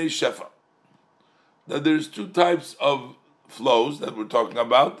beis minei shefa. That there's two types of flows that we're talking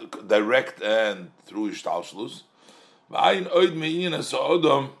about, direct and through ishtalshlus. V'ayin oid me'in as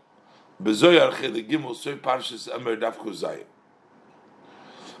odom bezoyar chele gimel soy parshas emer daf kuzayim.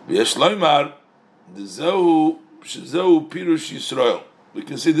 V'yesh loymar dezehu shezehu pirush Yisrael. We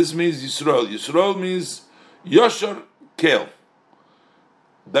can say this means Yisrael. Yisrael means Yosher Kel,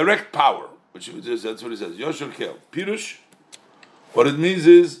 direct power, which that's what it says. Yosher Kel. Pirush, what it means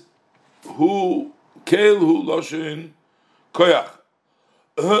is who Kel who Loshin Koyach.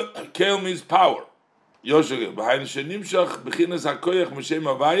 Kel means power. Yosher Kel. Behind Shenimshach Bechinas HaKoyach M'Shem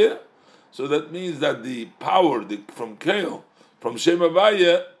Havaya. So that means that the power from Kel, from Shem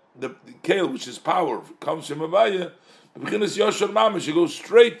Havaya, the Kel, which is power, comes from Havaya. Bechinas Yosher Mamish, it goes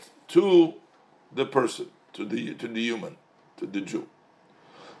straight to the person, to the human, to the Jew.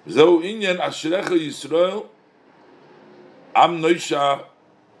 Zeu inyan ashrecha Yisrael am noisha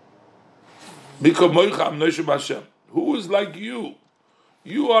mikomoicha am noisha b'Hashem. Who is like you?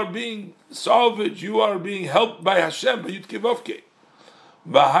 You are being salvaged. You are being helped by Hashem. By Yud-Kei Vav-Kei.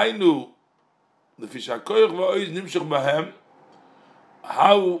 V'hainu l'fishakoyach v'oiz nimshach b'hem.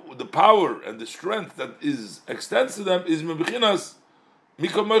 How the power and the strength that extends to them is mebichinas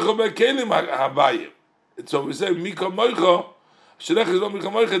mikomoicha bekelim habayim. So we say mikomoicha. They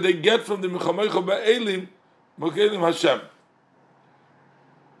get from the Mechamoicha Ba'elim Mokelim Hashem.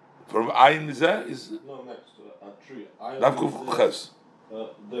 From Ayin is that? No, next to a tree. Dav Kuf Ches.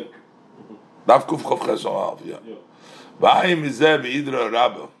 Dick. Dav Kuf Chof Ches on yeah. Ba'ayin is that Idra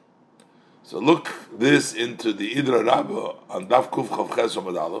Rabba. So look this into the Idra Rabba on Dav Kuf Chof Ches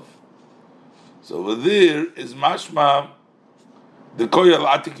on Aleph. So over there is Mashma the Koyal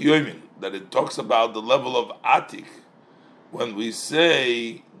Atik Yoimin, that it talks about the level of Atik. When we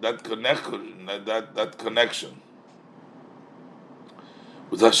say that connection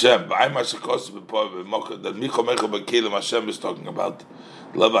with Hashem, that Michomecha B'Kelim Hashem is talking about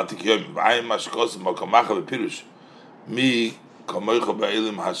love Atik Yom. Mi Komecha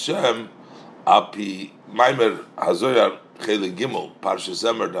B'Elim Hashem Api Maimer Hazoyar Chele Gimel Parshas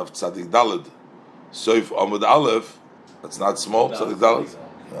Emer Daf Tzadik Daled Soif Amud Aleph. That's not small. Tzadik Daled.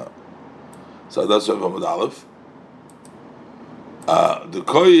 Yeah. So that's Soif Amud Aleph. The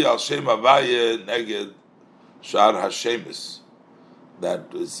Koi al Shem Havaya Neged Shar Hashemis,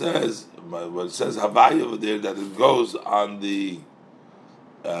 that it says, when it says Havaya over there, that it goes on the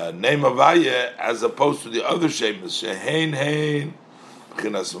name Havaya as opposed to the other Shemis. Shehein Hein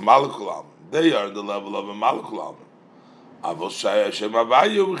B'chinas Malakul Almin. They are the level of a Malakul Almin. Avos Shem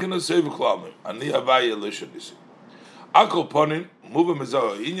Havaya B'chinas Sevikul Almin. Ani Havaya Lishanisi. Akol Ponim Muvah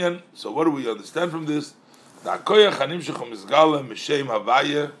Mezah Inyan. So what do we understand from this? The Akoyach Hanimshach Mizgala Mishem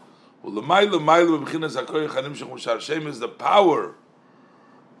Havaya, Ulamaila Maila B'chinas Akoyach Hanimshach Mishar Shem is the power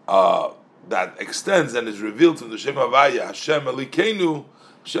that extends and is revealed from the Shem Havaya, Hashem Elikenu.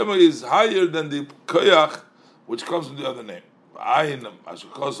 Hashem is higher than the Koyach, which comes from the other name. Ayin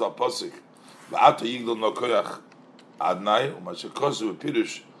Mashikosu Aposik, Va'ata Yigdol No Koyach Adnai, Mashikosu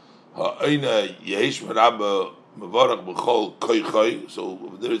Pirush Ha'ina Yehish Merabah Mevorach B'chol Koychoi.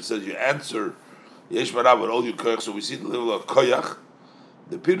 So there it says you answer Yehish Merabah all your Koyach. So we see the level of Koyach.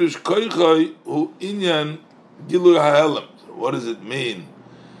 The Pirush Koychoi Hu Inyan Gilui HaHelem. What does it mean?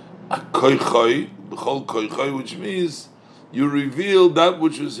 Koychoi B'chol Koychoi, which means you reveal that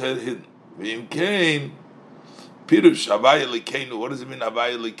which was hidden. V'im Kain Pirush Havaya Likenu. What does it mean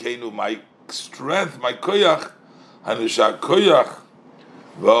Havaya Likenu? My strength, my koyach, Hanisha koyach,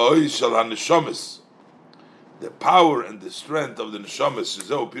 v'oi shel hanishamis. The power and the strength of the neshamis is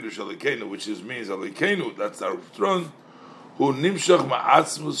Pirush Alikenu, which means Alikenu. That's our throne. Who nimshach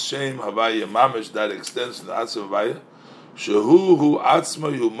ma'atzmus shem Havaya mamish, that extends to the atzma Havaya. Shehu hu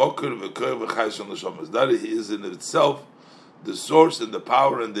atzma hu moker v'koy v'chai shel neshamis. That is in itself the source and the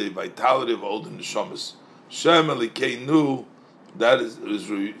power and the vitality of all the neshamis. Shem Elikenu, that is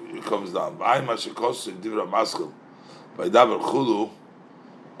comes down. V'ayim hashekosik divra maskil, v'aydaber chulu,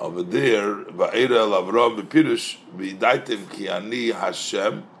 over there, v'eira el Avram v'pirush, v'idaitem ki ani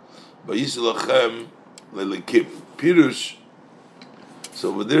Hashem, v'yisel lachem lelikim. Pirush, so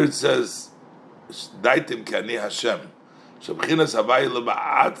over there it says, daitem ki ani Hashem. So b'chinas havaya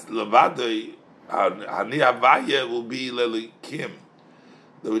levadei, ani havaya will be lelikim.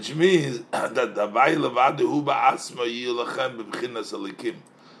 Which means that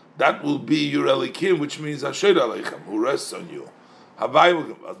that will be your elikim, which means Asher Aleichem, who rests on you.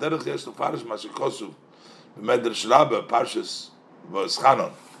 Havai Derech Yesh Lefarish Mashikosu B'Medrash Rabbah Parshas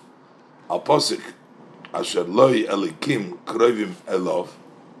V'Eschanon Al Posik Asher Loi Elikim Kroivim Elov.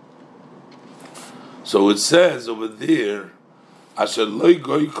 So it says over there Asher Loi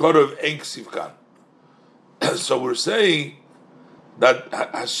Goy Korov Ein Ksivkan. So we're saying that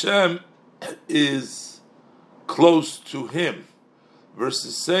Hashem is close to him,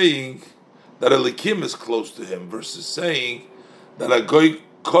 versus saying that Elikim is close to him, versus saying that Agoy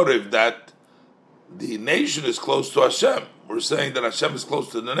Korev, that the nation is close to Hashem. We're saying that Hashem is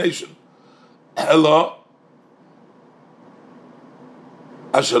close to the nation. Hello,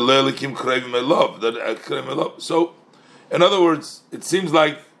 Asher Elikim Krevim Elov, that Krevim Elov. So, in other words, it seems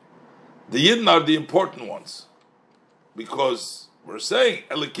like the Yidden are the important ones, because we're saying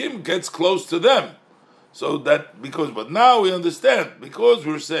Elikim gets close to them, so that but now we understand, because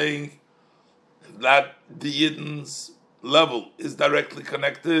we're saying that the Yidden's level is directly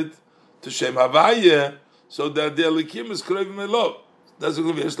connected to Shem Havaya, so that the Elikim is Krevim Elov. That's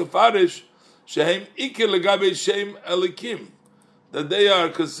going to be Eshlefarish Shehem Iker Legabe Shem Elikim, that they are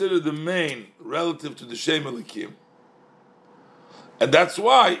considered the main relative to the Shem Elikim, and that's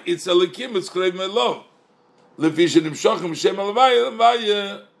why it's Elikim, it's Krevim Elov. They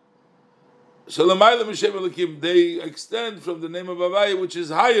extend from the name of Havaya, which is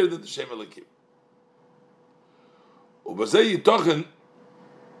higher than the Shem Elikim.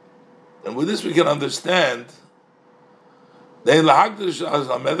 And with this we can understand. You can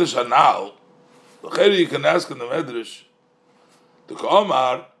ask in the Medrash, the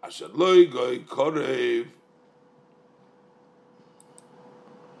Omar Asher Loi Goy Korev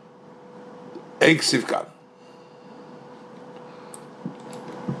Ein Ksivkan.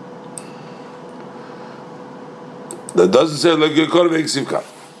 That doesn't say like a Korev Ein Ksivkan.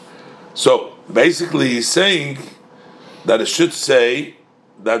 So basically, he's saying that it should say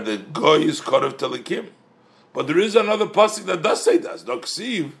that the Goy is Korev Telikim. But there is another pasuk that does say that. No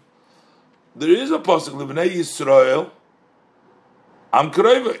Ksiv. There is a pasuk L'Bnei Yisrael Am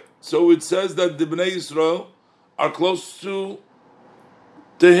Korev. So it says that the Bnei Yisrael are close to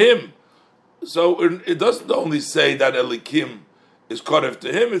him. So it doesn't only say that Elikim is Korev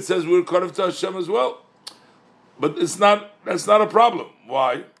to him. It says we're Korev to Hashem as well. But that's not a problem.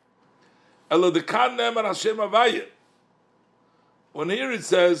 Why? When here it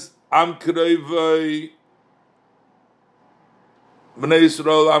says, Am Kirevei, Bnei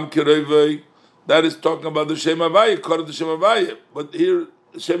Yisrael, Am Kirevei, that is talking about the Shem Havaya, Korev to Shem Havaya. But here,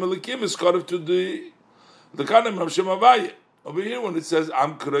 Shem Elikim is Korev to the Kanem of Shem Havaya. Over here, when it says,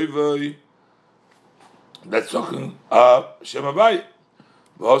 Am Kirevei, that's talking Shem Havaya.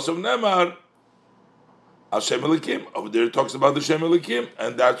 V'hosav Nemar, Hashem Elikim. Over there it talks about the Shem Elikim,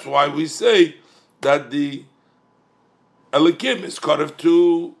 and that's why we say that the Elikim is Korev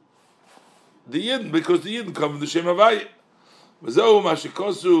to the Yidden, because the Yidden come from the Shem Havaya. V'zehu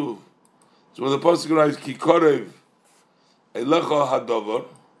mashikosu. So when the pasuk writes Ki Korev Elecha Hadover,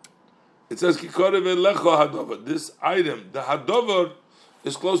 it says Ki Korev Elecha Hadover. This item, the Hadover,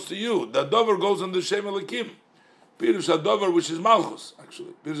 is close to you. The Dover goes on the Shem Elikim. Pirush HaDover, which is Malchus,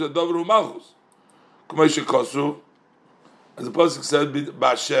 actually. Pirush HaDover who Malchus. Kumeshe Kosu, as the Pasuk said,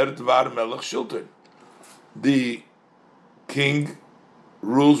 Basher Dvar Melech Shilton. The king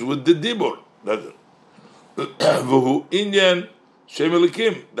rules with the Dibur. V'hu Inyan Shem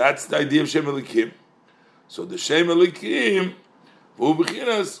Elikim. That's the idea of Shem Elikim. So the Shem Elikim, V'hu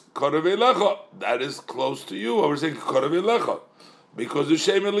B'chinas Korev Elecha. That is close to you. We're saying Korev Elecha. Because the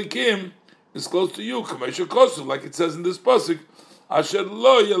Shem Elikim is close to you. Kamesha Kosu, like it says in this pasuk, Asher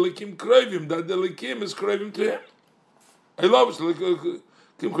lo Elikim Krevim, that the Elikim is Krevim to him. I love it. Elikim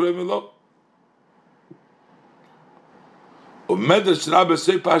Krevim lo. Umedrash Rabbe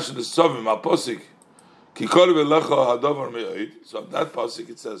say pasuk the Sovim al pasuk ki Korev Elecha Hadover Me'oid. So in that pasuk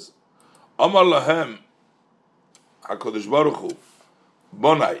it says, Amar lahem HaKadosh Baruch Hu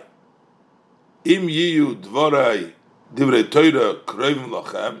Bonai Im Yiyu Dvorai Divrei Torah Krevim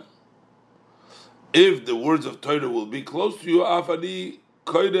lachem. If the words of Torah will be close to you, Afadi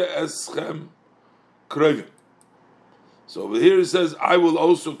Koide Eschem Krevim. So over here it says, I will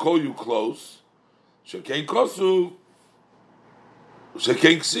also call you close. Shekein Kosu,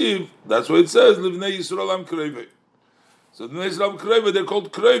 Shekein Ksiv. That's what it says. Livnei Yisrael Am Krevim. So the Yisrael Am Krevim, they're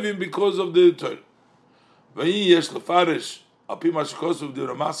called Krevim because of the Torah. V'yi yesh lefarish api ma shekosu v'di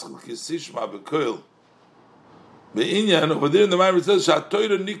Ramaschal kisishma b'koil. The Inyan over there in the Bible it says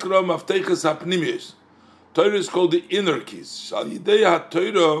Torah nikra mafteches hapnimiyos. Torah is called the inner keys. Shal yidei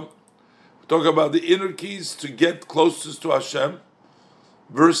haTorah, talk about the inner keys to get closest to Hashem,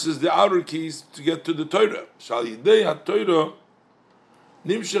 versus the outer keys to get to the Torah. Shal yidei haTorah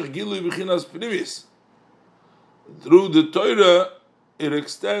nimshach gilui b'chinas pnimis. Through the Torah, it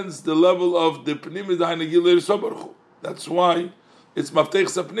extends the level of the pnimis da'ina gilui sobarchu. That's why it's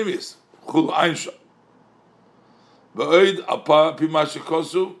mafteches hapnimiyos. Chul einsha. Ba'oid apa pima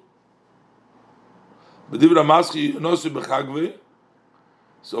shekosu b'divra maski yonosu b'chagve.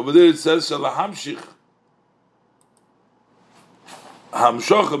 So over there it says shalahamshich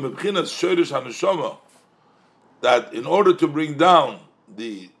hamshocha mebchinas shoyrish haneshama, that in order to bring down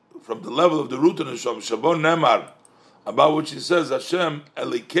from the level of the root of the neshama, shabon nemar, about which he says Hashem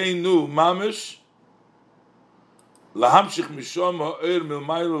elikeinu mamish lahamshich mishom ha'er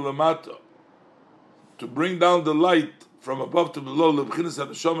milmaylo lamata, to bring down the light from above to below, to bring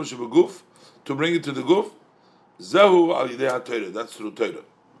it to the guf, zehu al yidei haTorah. That's through Torah,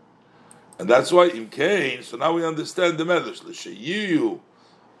 and that's why im kain. So now we understand the medrash l'sheyiyu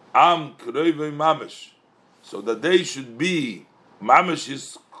am krevei mamish, so that they should be mamish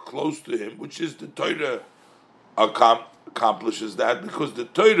is close to him, which is the Torah accomplishes that, because the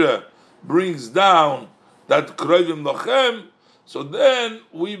Torah brings down that krevim lachem. So then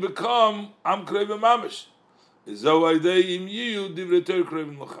we become Am Krevim Mamish.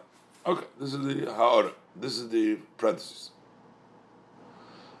 Okay, this is the Ha'ara. This is the parenthesis.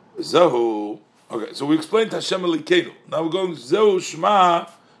 Okay, so we explained Hashem Elikeinu. Now we're going Zehu Shema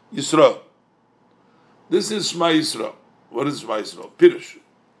Yisrael. This is Shema Yisrael. What is Shema Yisrael? Pirush.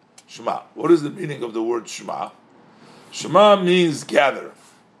 Shema. What is the meaning of the word Shema? Shema means gather.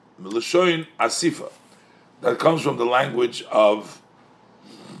 Melishoin Asifa. That comes from the language of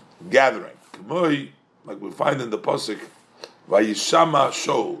gathering. Like we find in the Pasuk, Vayishama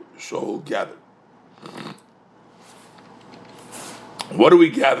Shol gathered. What are we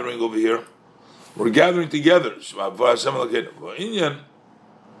gathering over here? We're gathering together.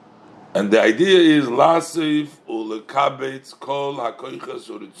 And the idea is Lasif ulekabetz kol hakoiches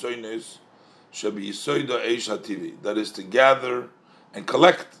uritzoines shabi yisoida eish hativi. That is to gather and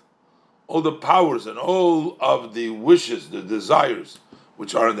collect all the powers and all of the wishes, the desires,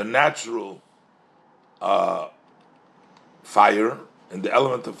 which are in the natural fire, in the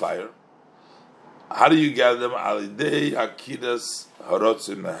element of fire. How do you gather them? Alidei akidas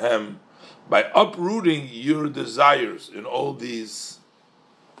harotzim mehem, by uprooting your desires in all these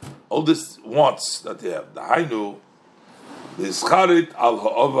wants that they have. The hainu, the ischarit al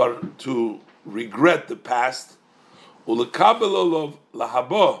ha'ovar, to regret the past, ulekabel olav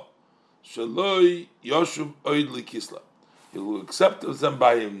lahabo. Shaloi Yoshub Oidli Kisla. He will accept them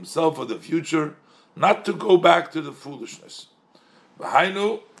by himself for the future, not to go back to the foolishness.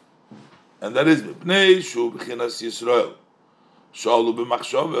 V'hainu, and that is Mipnei Shu B'chinas Yisrael. Shalu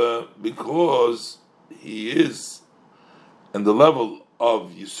B'machshava, because he is in the level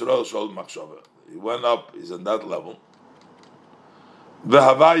of Yisrael Shalu B'machshava. He went up, he's on that level.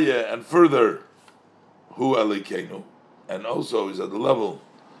 V'havaya, and further, Hu Elikeinu, and also is at the level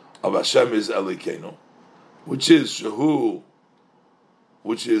of Hashem is Elikeinu, which is Shehu,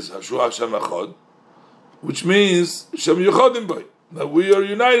 which is Hashu Hashem Echad, which means Shem Yechodim Boy. that we are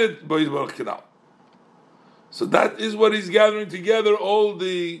united by Yisbarach Kanal. So that is what he's gathering together. All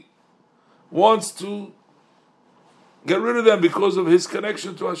the wants to get rid of them because of his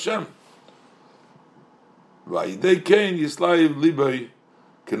connection to Hashem. They came Yislayiv Libay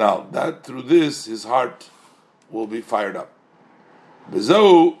Canal. That through this his heart will be fired up. And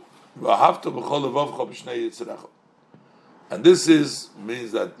this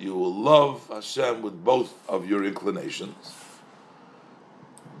means that you will love Hashem with both of your inclinations.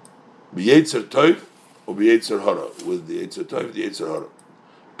 B'yetzer tov or b'yetzer hara, with the yetzer tov, the yetzer hara.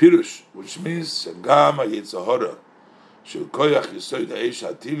 Pirush, which means shagam yetzer hara, shel koyach yisoid ha'esh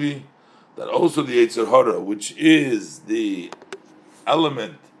ha'tivi, that also the yetzer hara, which is the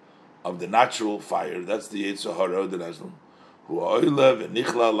element of the natural fire, that's the yetzer hara, the national. Hu ha'olev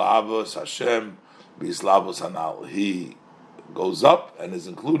v'nichla la'avos Hashem b'islavos hanal. He goes up and is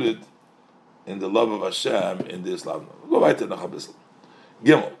included in the love of Hashem in the Islam. Go weiter nach ein bisschen.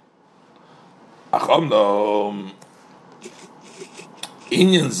 Gimel. Achomnom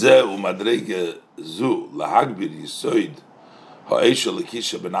Inyan ze umadrege zu lahagbir yisoid ha'esha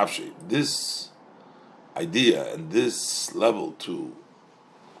lekisha benafshe. This idea and this level to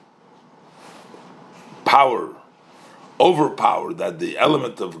overpower, that the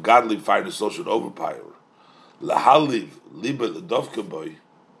element of godly fire and soul should overpower. Lahaliv liba ledovka boy,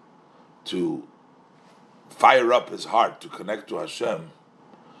 to fire up his heart to connect to Hashem.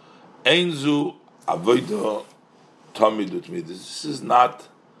 Einzu avodah tamidut me. This is not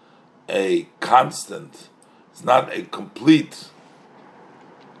a constant. It's not a complete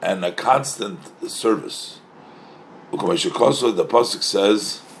and a constant service. The pasuk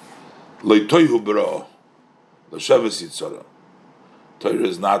says, "Leitoihu b'ro, l'shavas yitzara." Torah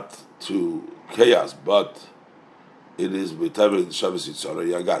is not to chaos, but it is b'taver l'shavas yitzara.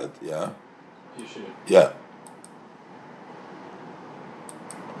 Yeah, I got it. Yeah, yeah.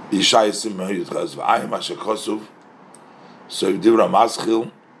 Yishai Simon Yudchaz v'ayim asher kosuv so Divra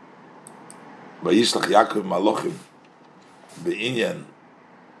Maschil v'yishlach Yaakov Malochim be'inyan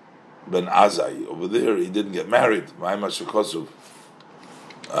ben Azai. Over there he didn't get married. V'ayim asher kosuv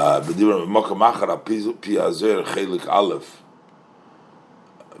b'divra Mokam Achar Pi Azer Chelik Aleph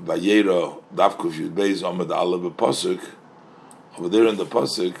v'yero Davkuf Yud Beis Omed Aleph b'Posuk. Over there in the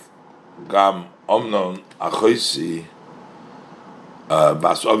Posuk, Gam Omnon Achoisi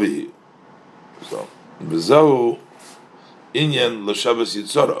Bas Avihi. So, V'zahu Inyan L'Shavas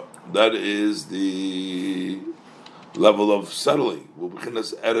Yitzora. That is the level of settling. And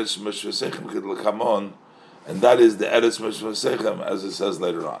that is the Eretz Meshvasechem, as it says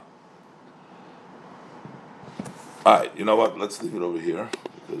later on. Alright, you know what? Let's leave it over here.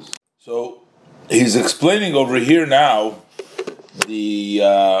 So, he's explaining over here now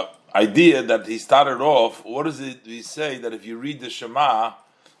the idea that he started off. What does it he say that if you read the Shema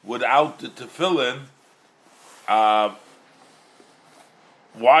without the tefillin,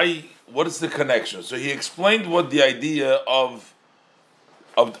 why? What is the connection? So he explained what the idea of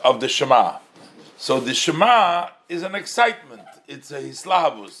the Shema. So the Shema is an excitement. It's a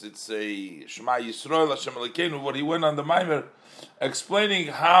hislavus. It's a Shema Yisrael Hashem Elokeinu. What he went on the Maimer, explaining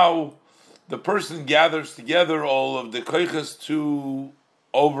how the person gathers together all of the koiches to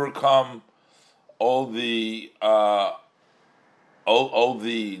overcome all the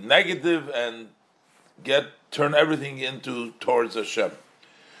negative and turn everything into towards Hashem.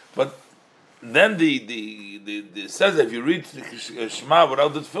 But then the says that if you read the Shema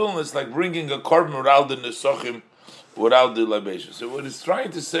without the tefillin, it's like bringing a korban without the nesachim, without the libation. So what he's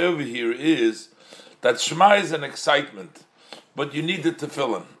trying to say over here is that Shema is an excitement, but you need the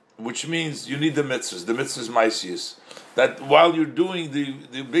tefillin, which means you need the mitzvahs maisius. That while you're doing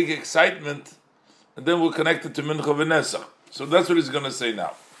the big excitement, and then we'll connect it to Mincha V'Nesach. So that's what he's going to say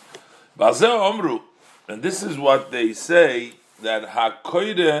now. And this is what they say, that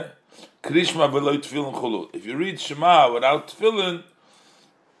HaKoide Krishma V'Lo Tefillin Chulul. If you read Shema without tefillin,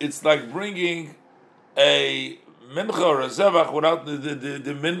 it's like bringing a mincha or a zevach without the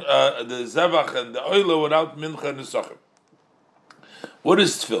zevach and the oila without mincha and nesachim. What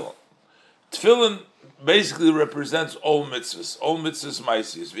is tefillin? Tefillin basically represents all mitzvahs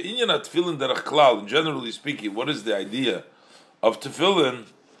ma'asis. V'inyan tefillin derech klal, generally speaking, what is the idea of tefillin?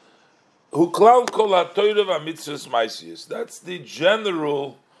 Hu klal kol ha'toyra v'mitzvahs ma'asis. That's the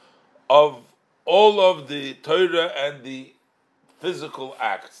general of all of the Torah and the physical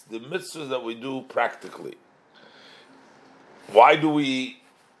acts, the mitzvahs that we do practically. Why do we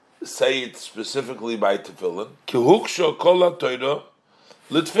say it specifically by tefillin? Ki huksha kol ha'toyra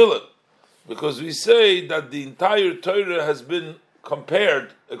l'tefillin. Because we say that the entire Torah has been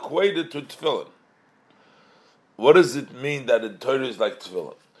equated to tefillin. what does it mean that the Torah is like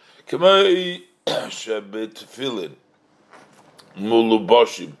tefillin? K'may shebet tefillin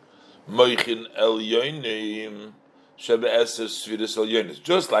muluboshim moichin elyonim shebe'eser sfiris elyonis.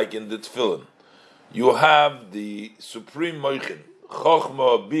 Just like in the tefillin, you have the supreme moichin,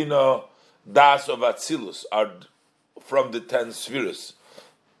 chochma, bina, das of Atzilus are from the 10 spheres.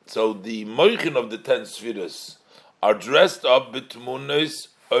 So the moichin of the 10 spheres are dressed up bitmunes,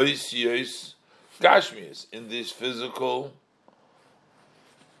 oisios, gashmias in these physical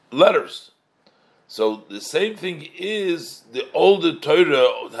letters. So the same thing is the older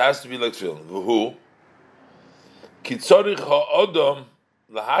Torah has to be like tefillin. Who? Kitzorich ha'odom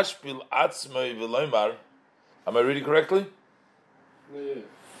lahashpil atzmai v'loymar. Am I reading correctly? Yeah.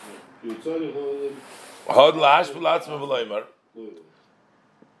 You tell you Hod lahashpil atzmai v'loymar.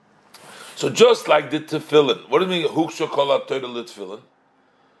 So just like the tefillin, what do you mean? Huksha kol Torah l'tefillin.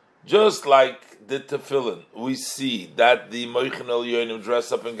 Just like the tefillin, we see that the moichin elyonim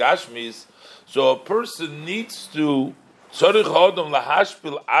dress up in gashmis. So a person needs to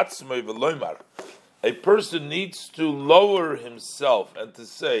a person needs to lower himself and to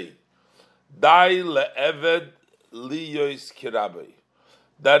say, Dai le'eved liyois kirabai,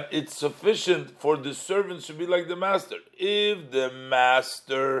 that it's sufficient for the servant to be like the master. If the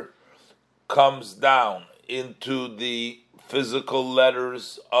master comes down into the physical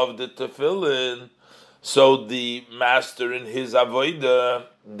letters of the tefillin, so the master in his avodah,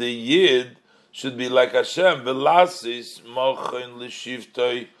 the yid, should be like Hashem, velasis mochen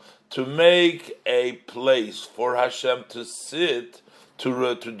l'shivtoi, to make a place for Hashem to sit,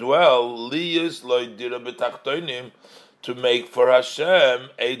 to dwell, liyis loy dira betachtonim, to make for Hashem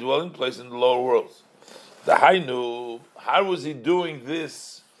a dwelling place in the lower worlds. The Hainu, how was he doing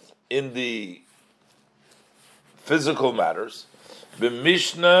this in the physical matters?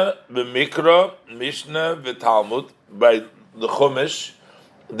 B'mishnah, b'mikra, mishnah, v'talmud, by the Chumash,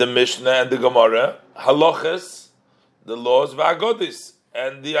 the Mishnah and the Gemara, halachas, the laws, v'agodis,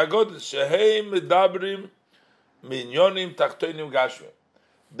 and the agodis, sheheim medabrim minyonim tachtonim gashmim.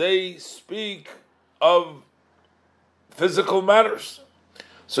 They speak of physical matters.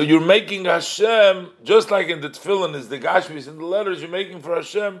 So you're making Hashem, just like in the tefillin is the gashmis, in the letters you're making for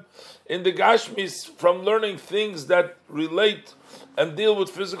Hashem, in the gashmis, from learning things that relate and deal with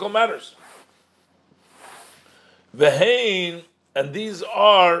physical matters. Vehein, and these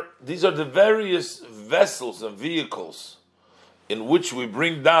are the various vessels and vehicles in which we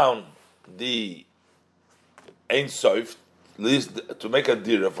bring down the Ein Sof, at least to make a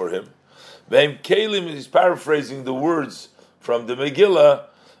dira for him. Vehem Kelim is paraphrasing the words from the Megillah.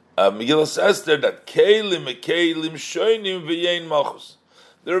 Megillah says there that Kelim shoinim v'yein malchus.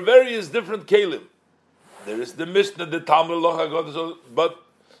 There are various different Kelim. There is the Mishnah, the Talmud, but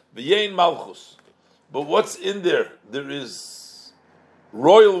v'yein malchus. But what's in there? There is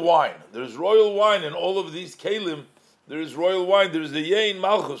royal wine. There's royal wine in all of these kelim. There is royal wine. There is the Yein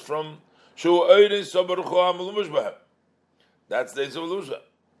Malchus from Shu Oirin Sabaruchu HaMelumush. That's the Yisav.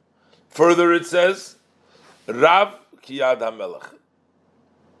 Further it says, Rav Kiyad HaMelech.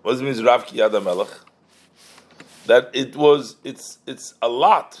 What does it mean, Rav Kiyad HaMelech? That it's a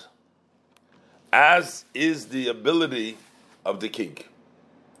lot, as is the ability of the king.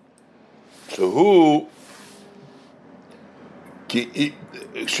 Shehu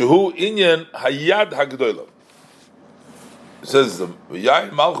inyan hayad hagdoila. It says the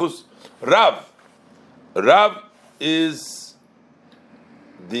Yain Malchus Rav. Rav is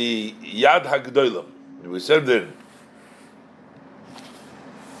the Yad Hagdoila. We said there.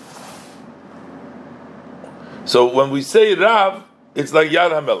 So when we say Rav, it's like Yad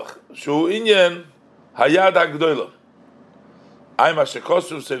HaMelech. Shu inyan hayad hagdoila. I'm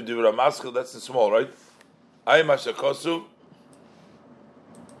Ashakosu, Sev Divra Maschil, that's the small, right? I'm Ashakosu.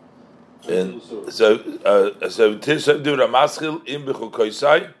 And so Tisha Divra Maschil, Im Bichu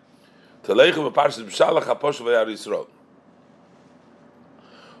Koisai, Telechu B'Parshas B'Shalach HaPoshu V'Yar Yisrael.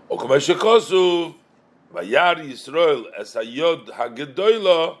 Okom Ashakosu, V'Yar Yisrael, Es HaYod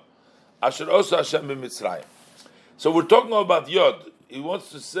HaGedoyla, Asher Osa Hashem B'Mitzrayim. So we're talking about Yod. He wants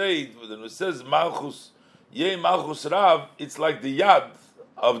to say, when it says Malchus, Yeh Malchus Rav, it's like the Yad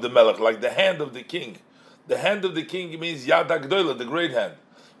of the Melech, like the hand of the king. The hand of the king means Yad HaGdoila, the great hand.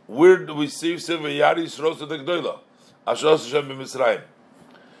 Where do we see Yar Yisroel the Gdoila? Ashos Hashem b'Mitzrayim.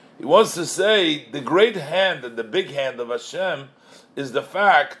 He wants to say the great hand and the big hand of Hashem is the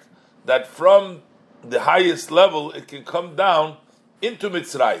fact that from the highest level it can come down into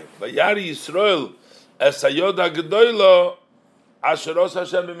Mitzrayim. Yar Yisroel as Hayod HaGdoila Asheros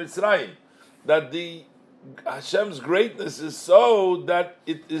Hashem b'Mitzrayim. That the Hashem's greatness is so that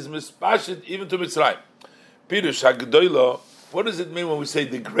it is mispashit even to Mitzrayim. Pirush HaGedoyla, what does it mean when we say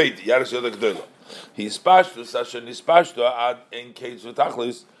the great, Yaris Yod HaGedoyla? He's Pashtu, Sasha Nispashtu, Ad En Keitz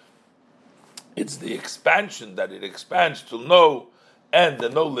V'Tachlis. It's the expansion, that it expands to no end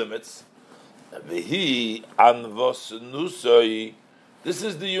and no limits. V'hi Anvos Nusoi. This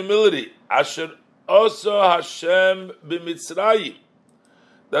is the humility. Asher Oso Hashem b'Mitzrayim.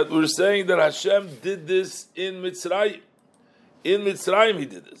 That we're saying that Hashem did this in Mitzrayim. In Mitzrayim He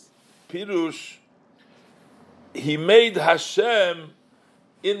did this. Pirush, He made Hashem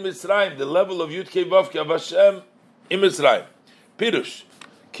in Mitzrayim, the level of Yud Kei Vav Kei of Hashem in Mitzrayim. Pirush,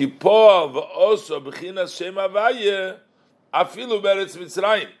 Kipo v'oso b'chinas Shem Havaya afilu beretz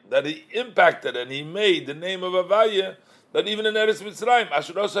Mitzrayim, that He impacted and He made the name of Havaya, that even in Eretz Mitzrayim,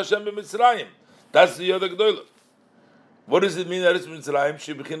 Asher Oso Hashem b'Mitzrayim. That's the Yod HaGedolah. What does it mean Eretz Mitzrayim?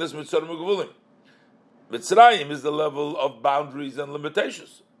 She b'chinas Mitzrayim u'Gevulim. Mitzrayim is the level of boundaries and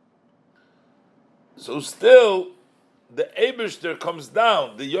limitations. So still, the Eibishter comes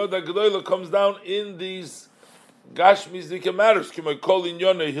down, the Yod HaGedolah comes down in these Gashmis Dike matters, Kol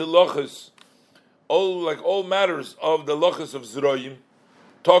Inyonei Hilochis, all matters of the Lochis of Zroyim,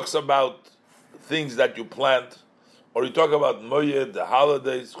 talks about things that you plant, or you talk about Moyed, the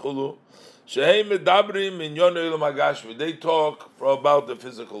holidays, Chulu, Shehei Medabrim Inyonei Ilam HaGashmi, they talk about the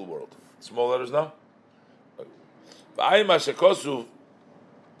physical world. Small letters now? V'ayim HaShekosu,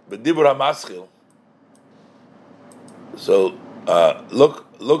 B'dibur HaMaschil. So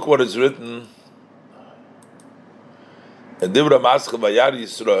look what is written in Dibra Maschil Vayar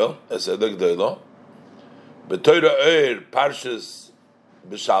Yisrael as a Gdoilo B'Torah Eir Parshas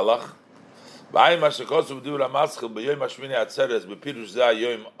B'Shalach V'ayim HaShekosu B'Dibra Maschil B'Yom HaShmini Atzeres B'Pirush Zeh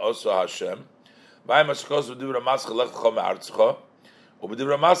Yom Oso Hashem V'ayim HaShekosu B'Dibra Maschil Lech Lecho Me'artzecho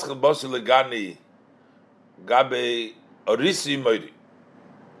U'B'Dibra Maschil Bosi Legani Gabe Orisi Moiri.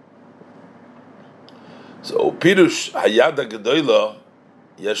 So Pirush Hayad HaGedolah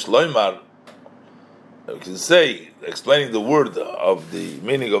Yesh Loimar, we can say, explaining the word of the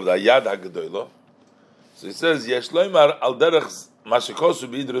meaning of the Hayad HaGedolah. So he says Yesh Loimar Al Derech Mashikosu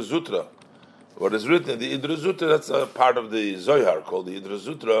B'Idra Zutra. What is written in the Idra Zutra, that's a part of the Zohar called the Idra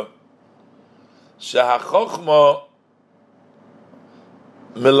Zutra. SheHaChochma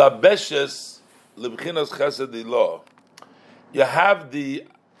Melabeshes L'Bchinas Chesed Ilah. You have the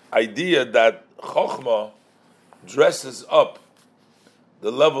idea that Chochmah dresses up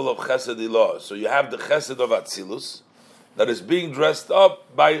the level of Chesed Ilah. So you have the Chesed of Atzilus that is being dressed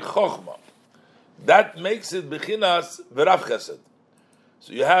up by Chochmah. That makes it Bechinas V'Rav Chesed.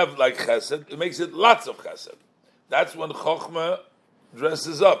 So you have like Chesed, it makes it lots of Chesed. That's when Chochmah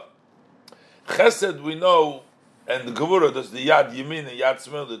dresses up. Chesed, we know, and the Gevurah, there's the Yad Yamin and Yad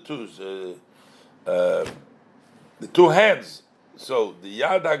Shmel, the two hands. So the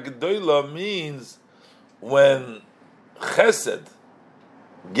Yad HaGedolah means when Chesed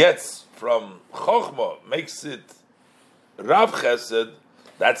gets from Chochmah, makes it Rav Chesed,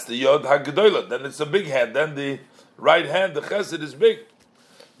 that's the Yod HaGedolah. Then it's a big hand. Then the right hand, the Chesed, is big.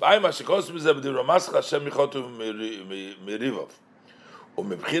 And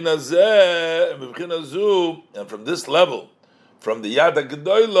from this level, from the Yad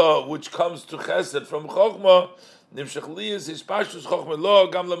HaGedolah, which comes to Chesed from Chochmah, so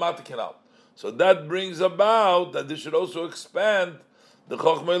that brings about that they should also expand the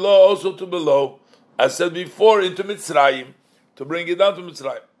Chochmah law also to below, as said before, into Mitzrayim, to bring it down to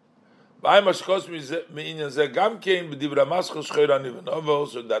Mitzrayim.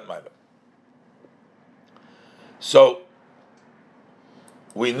 Also that matter. So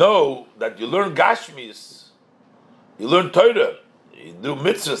we know that you learn Gashmis, you learn Torah, you do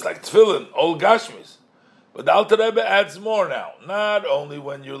mitzvahs like Tefillin, all Gashmis. But the Alter Rebbe adds more now. Not only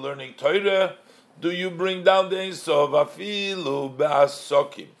when you're learning Torah do you bring down the Ein Sof, afilu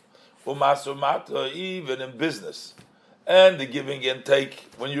ba'asokim, u'masumata, even in business. And the giving and take,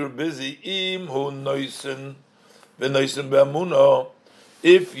 when you're busy, im hu noisen, v'noisen be'amuno,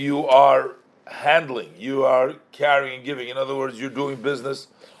 if you are handling, you are carrying and giving, in other words, you're doing business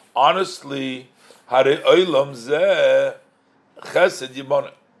honestly, hare olam zeh chesed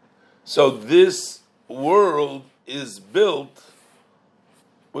yiboneh. So this world is built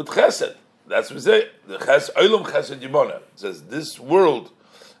with chesed. That's what we say. The olam chesed yiboneh. It says this world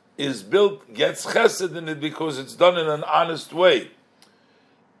is built, gets chesed in it because it's done in an honest way.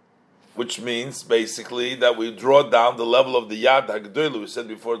 Which means basically that we draw down the level of the Yad HaGedolah. We said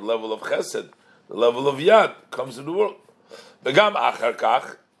before the level of chesed, the level of Yad comes to the world. Begam achar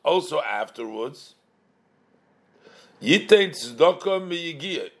kach, also afterwards, Yitein tzedakah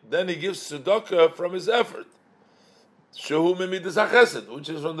miyigiyah. Then he gives tzedakah from his effort. Shehu mimidas hachesed, which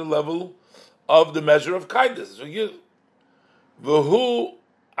is from the level of the measure of kindness. V'hu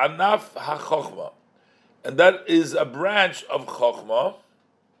anaf ha-chokhmah. And that is a branch of chokhmah.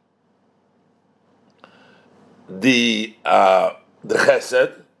 The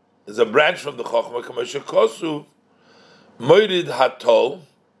chesed is a branch from the chokhmah. K'moshe kosuv moirid hatol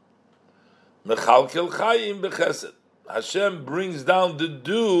mechalkel chayim bechesed. Hashem brings down the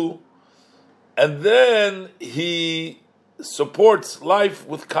dew, and then He supports life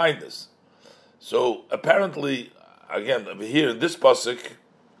with kindness. So apparently, again, over here in this pasuk,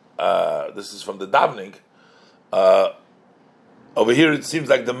 this is from the davening. Over here, it seems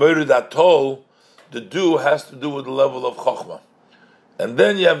like the moirid hatol, the dew has to do with the level of chokhmah, and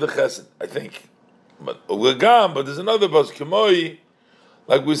then you have the chesed, I think. But there's another pasuk, k'moi,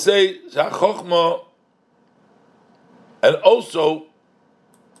 like we say, chokhmah, and also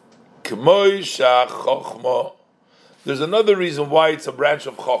k'moi chokhmah. There's another reason why it's a branch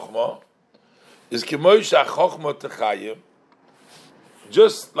of chokhmah. Is k'moi chokhmah techayim.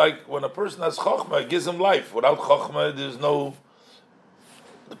 Just like when a person has chokhmah, it gives him life. Without chokhmah, there's no.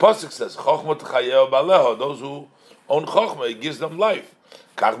 The pasuk says, "Chokhmah t'chayev baleho." Those who own chokhmah, it gives them life.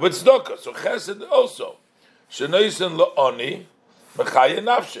 Kach b'tzedakah. So chesed also. Shenoisen lo'oni mechaye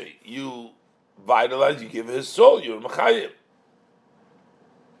nafshei. You vitalize, you give his soul. You're mechaye.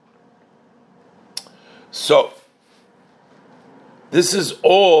 So this is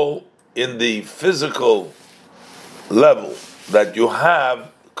all in the physical level that you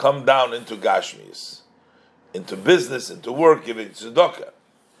have come down into gashmis, into business, into work, giving tzedakah.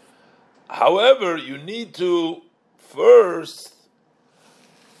 However, you need to first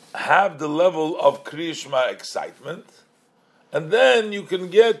have the level of Kriya Shema excitement, and then you can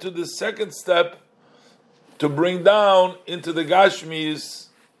get to the second step to bring down into the Gashmis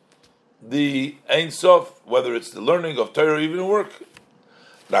the Ein Sof, whether it's the learning of Torah or even work.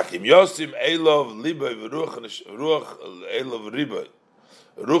 Rakim Yosim Elov Libay Ruach Elov Ribay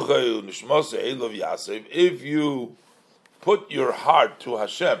Ruchay Nishmos Elov Yasev. If you put your heart to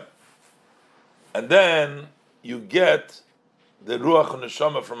Hashem, and then you get the Ruach and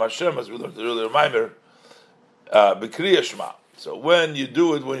Neshama from Hashem, as we learned earlier, Maimer, B'Kriya Shema. So when you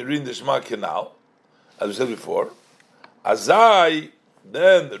do it, when you read the Shema Canal, as we said before, Azai,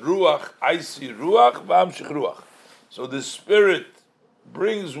 then the Ruach, I see Ruach, V'amshich Ruach. So the Spirit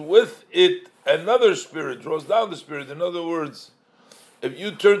brings with it another Spirit, draws down the Spirit. In other words, if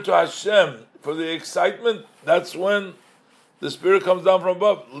you turn to Hashem for the excitement, that's when the Spirit comes down from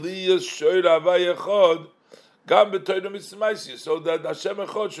above. So that Hashem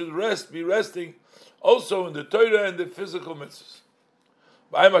Echad should be resting also in the Torah and the physical mitzvahs.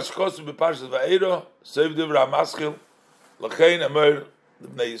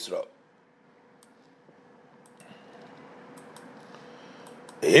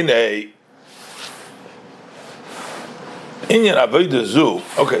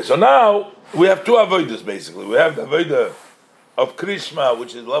 Okay, so now we have two avodas basically. We have the avodah of Krishma,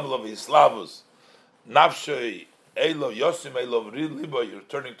 which is the level of Hislavus, Nafshei, Elov, Yosim, Elov, Liba, you're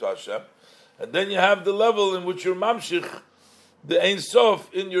turning to Hashem. And then you have the level in which you're Mamshich, the Ein Sof,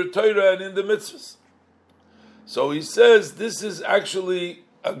 in your Torah and in the mitzvahs. So he says this is actually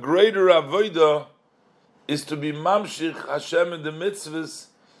a greater avodah, is to be Mamshich Hashem in the mitzvahs,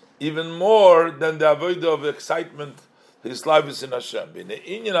 even more than the avodah of excitement, Hislavus in Hashem.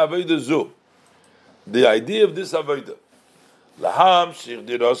 The idea of this avodah,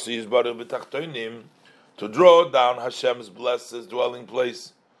 to draw down Hashem's blessed dwelling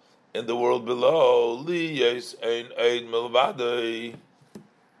place in the world below. That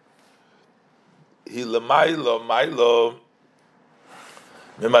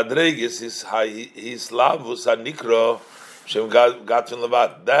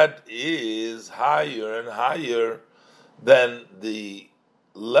is higher and higher than the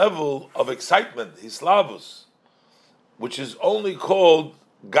level of excitement, Hislavus, which is only called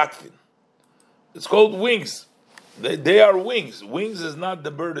Gatvin. It's called wings. They are wings. Wings is not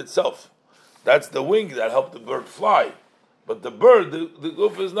the bird itself. That's the wing that helped the bird fly. But the bird, the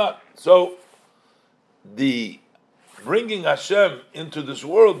goof is not. So the bringing Hashem into this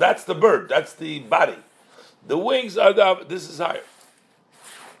world, that's the bird. That's the body. The wings are this is higher.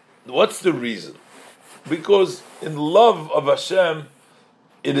 What's the reason? Because in love of Hashem,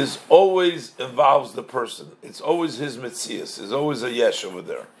 it is always involves the person. It's always his mitzias. There's always a yesh over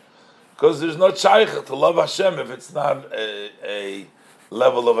there. Because there's no shaykh to love Hashem if it's not a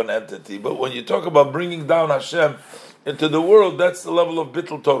level of an entity. But when you talk about bringing down Hashem into the world, that's the level of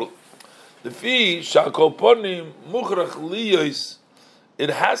bittul total. The fi shakol ponim muchrach liyos. It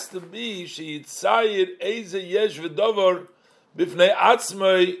has to be sheyitzayir eze yesh v'dover b'fnei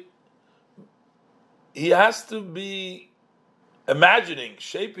atzmei he has to be imagining,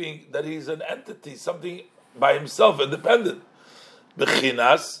 shaping that he's an entity, something by himself, independent.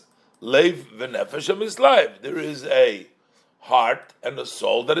 Bechinas leiv v'nefesh hamislayv. There is a heart and a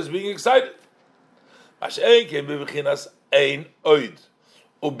soul that is being excited. Bechinas ein oid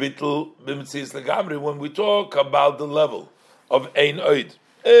ubitul b'metzias legamri. When we talk about the level of ein oid,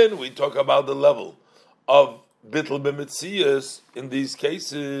 and we talk about the level of bittul b'metzias in these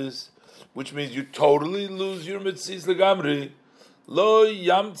cases, which means you totally lose your metzias legamri. Lo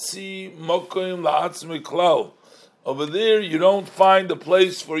yamtzi mokoim la'atzmi klal. Over there, you don't find a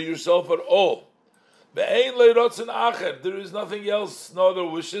place for yourself at all. There is nothing else, no other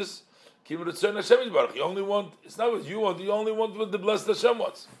wishes. You only want, it's not what you want, you only want what the blessed Hashem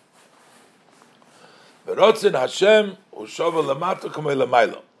wants. And the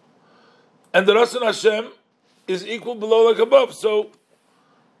Ratzon Hashem is equal below like above. So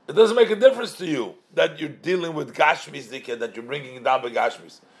it doesn't make a difference to you that you're dealing with Gashmis, that you're bringing it down by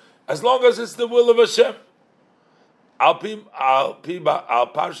Gashmis. As long as it's the will of Hashem. Al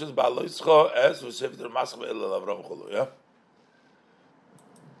parshas ba'aloischa es v'sefter maschva el Avram chulu. Yeah.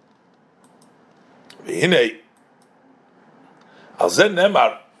 V'hinei al zen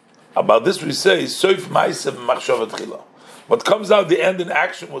nemar, about this we say soif ma'asev machshava tchila. What comes out the end in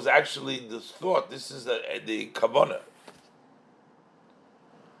action was actually this thought. This is the kavanah.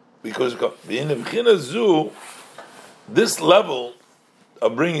 Because v'hinei v'china zu, this level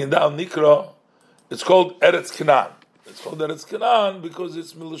of bringing down Nikra, it's called Eretz Canaan. It's called Eretz Canaan because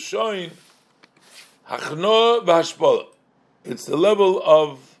it's Milushoin Hachno v'Hashpola. It's the level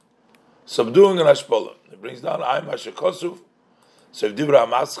of subduing and Hashpola. It brings down Ayim HaShekosuf, Sev Dibra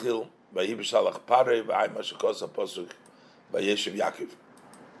HaMaschil, Vayi B'Shalach Parei, V'Ayim HaShekosuf Posuk, Vayeshev Yaakov.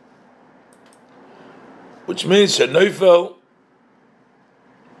 Which means Shenoifel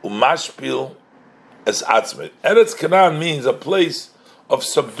Umashpil Es Atzmet. Eretz Canaan means a place of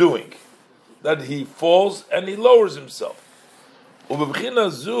subduing, that he falls and he lowers himself. Ubebchina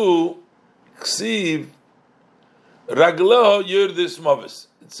zu ksiv ragleho yerdis mavis.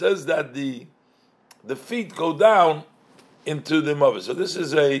 It says that the feet go down into the mavis. So this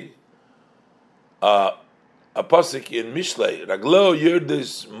is a pasuk in Mishlei. Ragleho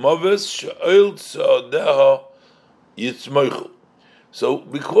yerdis mavis she'oil tzodeho yitzmoichu. So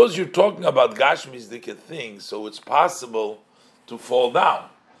because you're talking about gashmizdike things, so it's possible to fall down.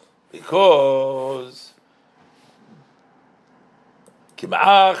 Because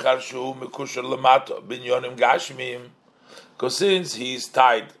since he's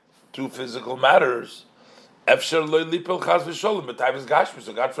tied to physical matters, so God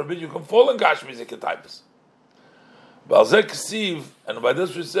forbid you can fall in Gashmi. And by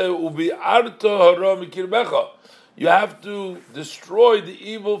this we say, you have to destroy the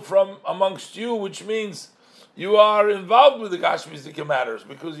evil from amongst you, which means you are involved with the Gashmi matters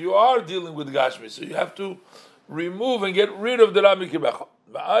because you are dealing with Gashmi. So you have to remove and get rid of the Rami Kibecha.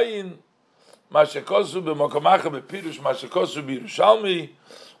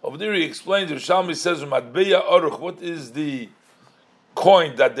 Over there he explains, Yerushalmi says, what is the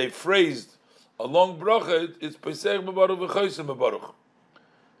coin that they phrased along bracha? It's Pesach Baruch v'Chosim Baruch.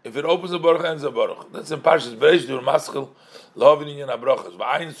 If it opens a Baruch, ends a Baruch. That's in Parshas Bereish, Dur Maschil, L'hovin Inyan HaBrachas.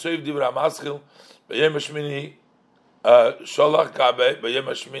 V'ayin Soiv Divra Maschil, B'yem Hashmini Sholach Gabe, B'yem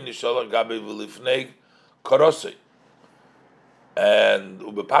Hashmini Sholach Gabe V'lifnei Korosei. And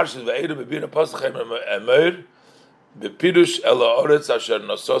Ubeparshas V'eiru B'bira Pasach Emeir, B'pirush Ela Oretz Asher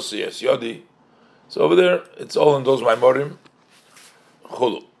Nososi Es Yodi. So over there, it's all in those Maimorim.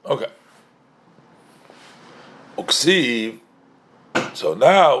 Chulu. Okay. Uksiv. So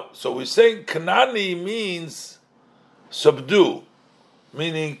we're saying Kanani means subdue,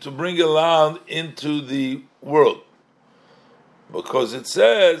 meaning to bring it around into the world. Because it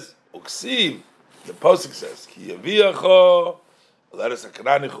says, Uksiv, the Pasuk says, Ki yaviacho, leres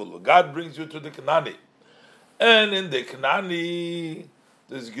ha-Kanani chulu. God brings you to the Kanani. And in the Kanani,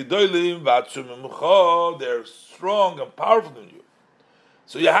 there's Gedolim, V'atzum, they're strong and powerful in you.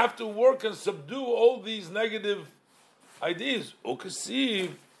 So you have to work and subdue all these negative ideas.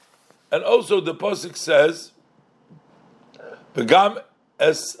 Ukasiv, and also the pasuk says, "Begam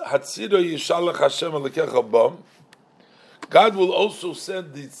es hatzira yishalach Hashem alekecha bam." God will also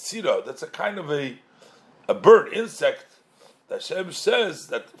send the tzira. That's a kind of a bird, insect. That Hashem says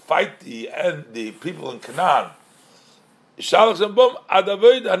that fight the people in Canaan. Yishalach Hashem bam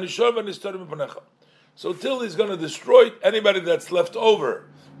adaved hanishor v'nistorim b'panecha. So till he's going to destroy anybody that's left over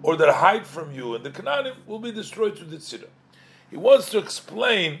or that hide from you, and the Canaanim will be destroyed through the tzira. He wants to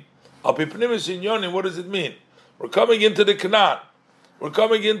explain, what does it mean? We're coming into the Canaan. we're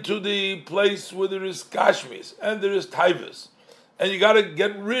coming into the place where there is kashmis and there is taivas, and you got to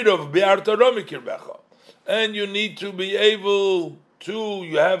get rid of bi'arta romikirbecha, and you need to be able to.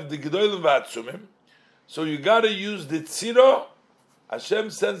 You have the gedolim v'atzumim, so you got to use the tzira. Hashem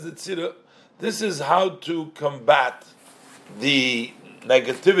sends the tzira. This is how to combat the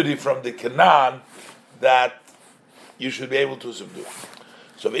negativity from the Canaan that you should be able to subdue.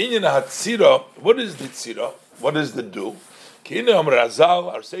 So, in Hatzira, what is the tzira? What does the do? Kine Amr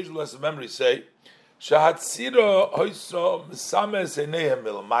Razal, our sage blessed memory say, Shahatzira hoyso misames einehem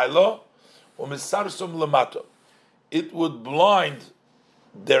milmaylo umisarsum lamato. It would blind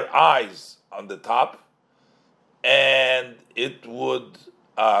their eyes on the top, and it would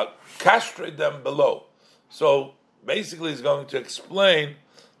castrate them below. So basically, it's going to explain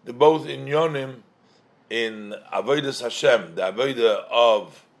the both in Yonim, in Avodas Hashem, the Avodah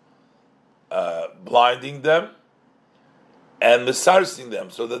of blinding them and mesarsing them,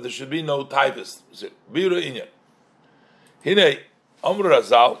 so that there should be no typhus. Bira inyan. Hine Amr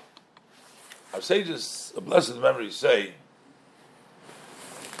Razal, our sages, a blessed memory, say,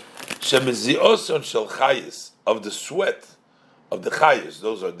 Shemizioson shel chayis, of the sweat of the chayis,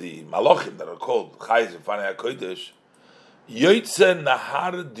 those are the malachim that are called chayis in Fanei HaKodesh, Yoitze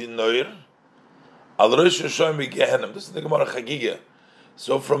nahar dinoir al rosh Hashem Gehenim. This is the Gemara Chagiga.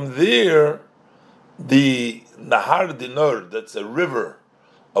 So from there, the Nahar Dinor, that's a river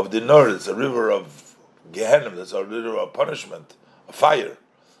of Dinor, it's a river of Gehenim, that's a river of punishment, a fire,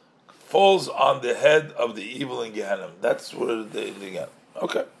 falls on the head of the evil in Gehenim. That's where they get.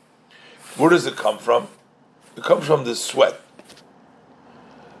 Okay. Where does it come from? It comes from the sweat.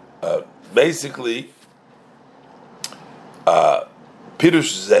 Basically, Pirush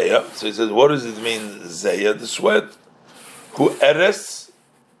Zeya. So he says, what does it mean, Zeya? The sweat. Who eres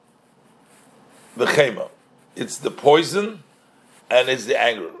v'chema. It's the poison and it's the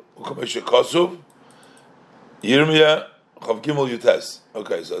anger. Yirmiyah Chav Gimel Yutes.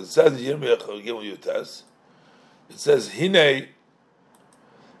 Okay, so it says Yirmiyah Chav Gimel Yutes. It says Hinei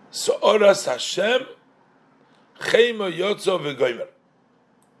So'oras Hashem Chema Yotzo v'Goymer.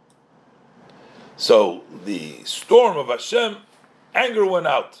 So the storm of Hashem, anger went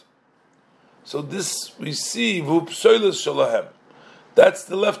out. So this we see V'Psoilas Shalahem. That's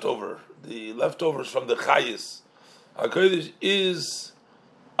the leftover. The leftovers from the Chayis HaKodesh is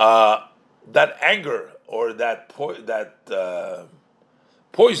that anger or that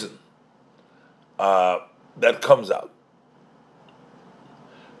poison that comes out.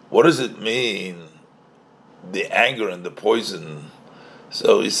 What does it mean? The anger and the poison.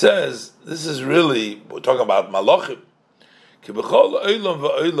 So he says this is really, we're talking about malachim. Ki b'chol olam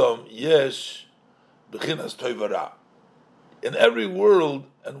v'olam yesh b'chinas tov v'ra. In every world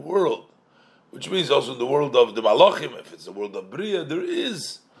and world, which means also in the world of the malachim, if it's the world of Bria, there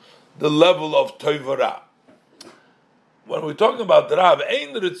is the level of tov v'ra. When we're talking about Rav,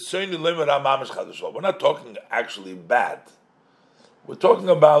 we're not talking actually bad. We're talking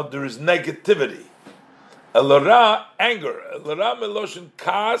about there is negativity. Elara, anger. Elara meloshin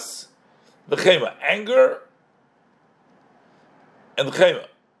kas v'chema. Anger and chema.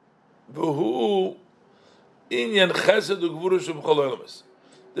 V'hu inyan chesed u'gvura sheb'chol olamis.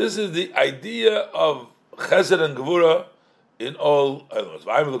 This is the idea of chesed and gvura in all olamis.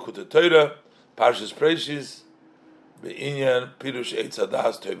 V'ayim l'kutei Torah, Parshas Preishis, be'inyan pirush eitz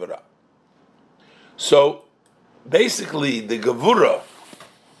hadas tovara. So basically, the gevura,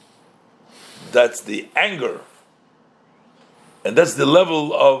 that's the anger, and that's the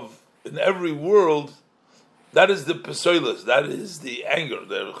level of, in every world, that is the pesoilas, that is the anger.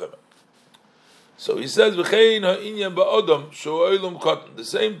 So he says, the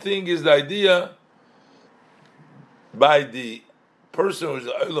same thing is the idea by the person who is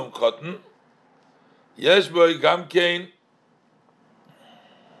the olam cotton. Yesh boy gamkein.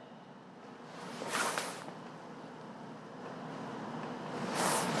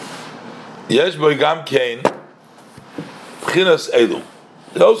 Yesh boy gamkein. Pchinas elu.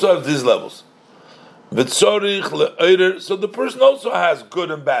 They also have these levels. So the person also has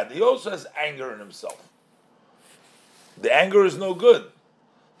good and bad. He also has anger in himself. The anger is no good.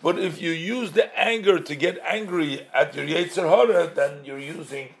 But if you use the anger to get angry at your Yetzer Hara, then you're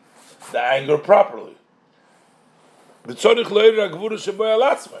using the anger properly. You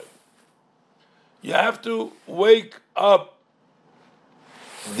have to wake up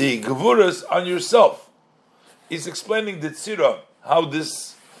the Gevuras on yourself. He's explaining the Tzira, how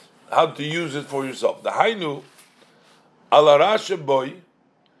to use it for yourself. The Hainu, ala rasha boy,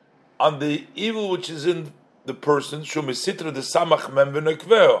 on the evil which is in the person, shumisitra de samach mem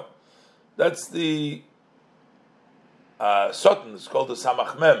v'nekveo. That's the Satan is called the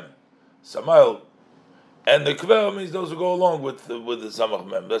Samach Mem, Samael, and the Kvel means those who go along with the Samach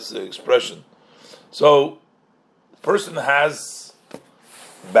Mem. That's the expression. So, the person has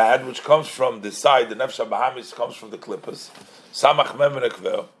bad, which comes from the side. The Nefesh Bahamis comes from the Klippas. Samach Mem and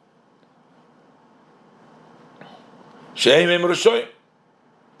Kvel. Sheim Im Rishoyim.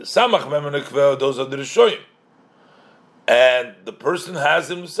 The Samach Mem and Kvel, those are the Rishoyim, and the person has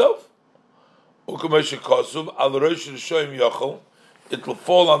himself. It will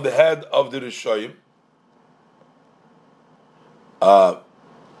fall on the head of the Rishoyim.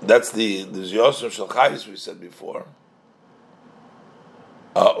 That's the Ziyosem Shel Chayis we said before.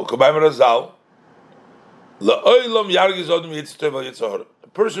 A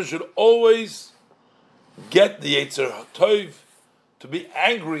person should always get the Yetzer Tov to be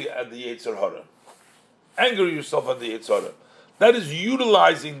angry at the Yetzer Hara. Anger yourself at the Yetzer Hara. That is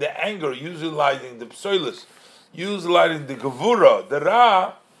utilizing the anger, utilizing the psoilus, utilizing the gevura, the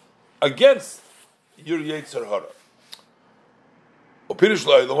ra, against your Yetzer Hara. What does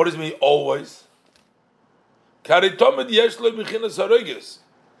it mean always? A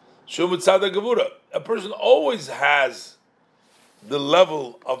person always has the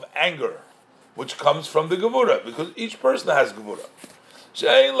level of anger which comes from the gevura, because each person has gevura.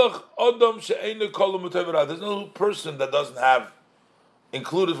 There's no person that doesn't have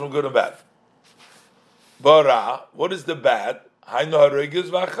included from good and bad. Bara, what is the bad?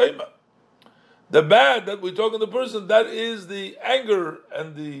 The bad that we talk on the person, that is the anger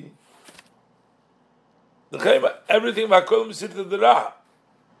and the chayma. Everything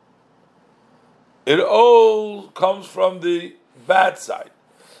it all comes from the bad side.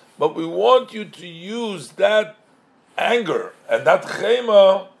 But we want you to use that anger and that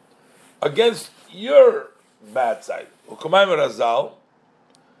chema against your bad side.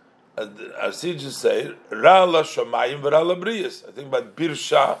 As he just say, Ra la shamayim v'ra la briyas. I think about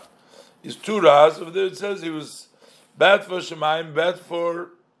Birsha is two Ras. Over there it says he was bad for shamayim, bad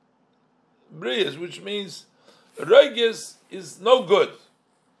for briyas, which means regis is no good.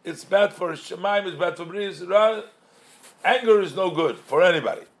 It's bad for shamayim, it's bad for briyas. Anger is no good for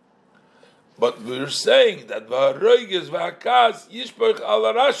anybody. But we're saying that v'haroigis v'hakas yishpoich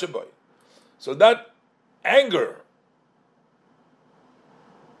ala rashaboy. So that anger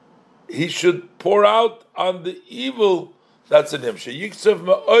he should pour out on the evil that's in him. Sheyiksev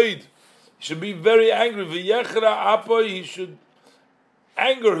ma'oid. He should be very angry. V'yechra apoy. He should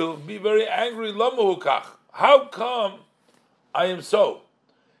anger. He'll be very angry. Lamuhukach. How come I am so?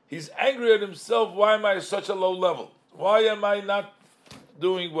 He's angry at himself. Why am I at such a low level? Why am I not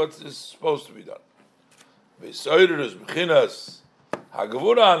doing what is supposed to be done? So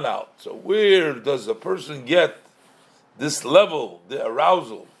where does a person get this level, the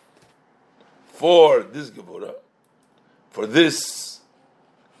arousal, for this gevura, for this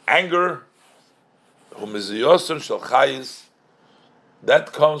anger?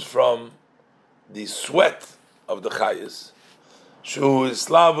 That comes from the sweat of the chayis.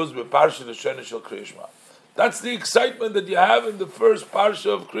 That's the excitement that you have in the first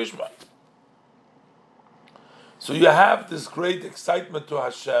parsha of Krishma. So you have this great excitement to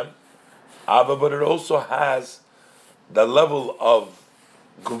Hashem, but it also has the level of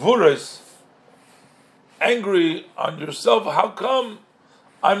gevuras, angry on yourself. How come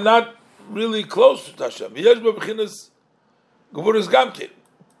I'm not really close to Hashem?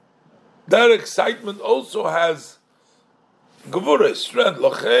 That excitement also has gevuras, strength.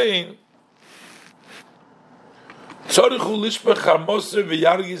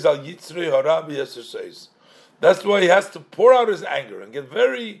 That's why he has to pour out his anger and get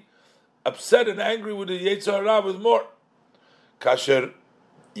very upset and angry with the Yetzer Hara with more. Kasher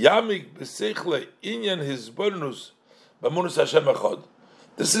yamik b'sichle inyan hizbonus b'munus Hashem echad.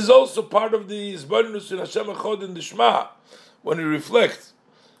 This is also part of the hizbonus in Hashem echad in the Shema, when he reflects.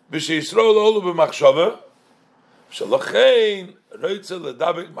 B'sheisrael olu b'machshava shalachein roitze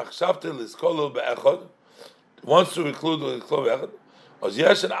ledabek machshavte l'skolol be'echad. Wants to include the how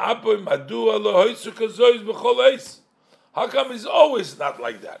come he's always not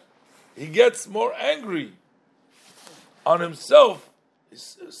like that? He gets more angry on himself.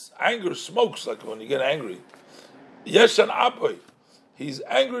 His anger smokes like when you get angry. Yeshan apoy, he's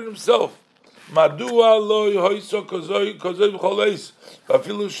angry at himself.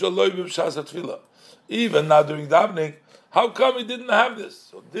 Even now during davening, how come he didn't have this?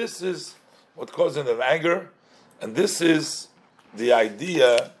 So this is what causing him anger. And this is the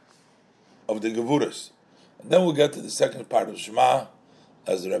idea of the gevuras. And then we'll get to the second part of Shema,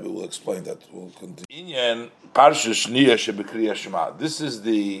 as the Rebbe will explain that. We'll continue. This is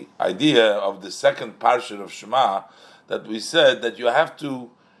the idea of the second parsha of Shema that we said that you have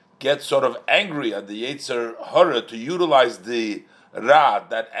to get sort of angry at the Yetzer Hara to utilize the Ra,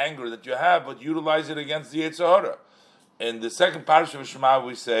 that anger that you have, but utilize it against the Yetzer Hara. In the second parasha of Shema,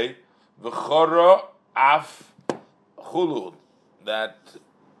 we say, V'chora af chulud, that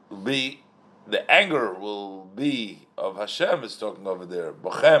be the anger will be of Hashem, is talking over there,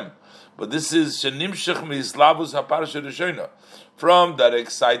 Bochem. But this is Shenimshech Mi'islavus HaParasha Rishona. From that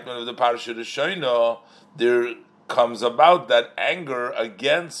excitement of the Parasha Rishona, there comes about that anger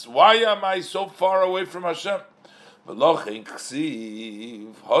against, why am I so far away from Hashem? V'lochin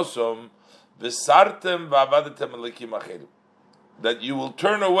ksiv hosom v'sartem v'avadetem elikim acherim, that you will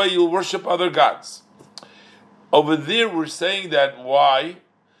turn away, you'll worship other gods. Over there we're saying that, why?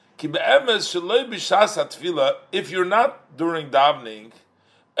 Ki be'emes sheloi b'shas hatfila, if you're not during davening,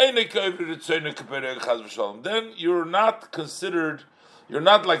 then you're not considered, you're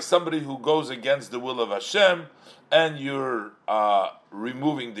not like somebody who goes against the will of Hashem, and you're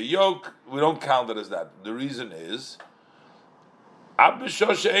removing the yoke. We don't count it as that. The reason is,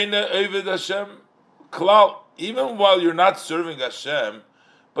 even while you're not serving Hashem,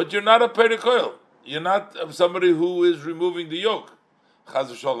 but you're not a perikoil, you're not somebody who is removing the yoke.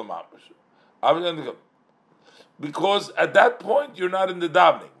 Because at that point you're not in the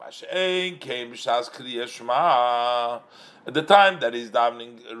davening. At the time that he's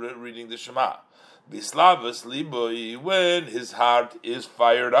davening, reading the Shema, when his heart is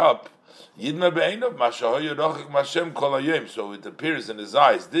fired up, so it appears in his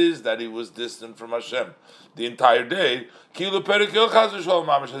eyes this, that he was distant from Hashem the entire day, as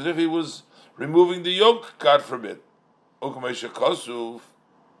if he was removing the yoke, God forbid. As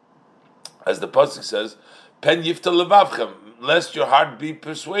the pasuk says, Pen yifta levavchem, lest your heart be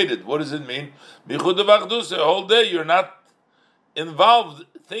persuaded. What does it mean? The whole day you're not involved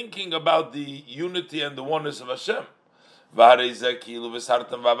thinking about the unity and the oneness of Hashem.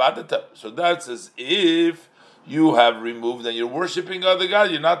 So that's as if you have removed and you're worshiping other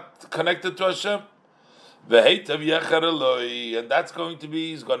God. You're not connected to Hashem. And that's going to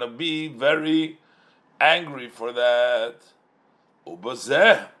be, he's going to be very angry for that.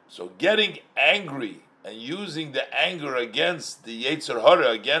 So getting angry and using the anger against the Yetzer Hara,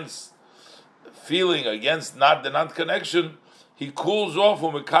 against feeling, against the non-connection, he cools off.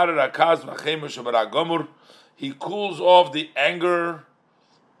 He cools off the anger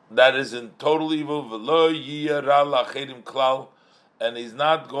that is in total evil, and he's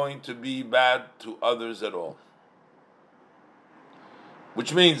not going to be bad to others at all.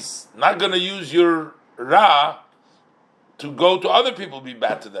 Which means not going to use your Ra to go to other people, be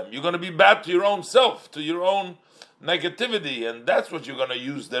bad to them. You're going to be bad to your own self, to your own negativity, and that's what you're going to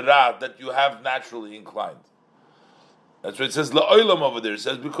use the Ra that you have naturally inclined. That's why it says la'olam over there. It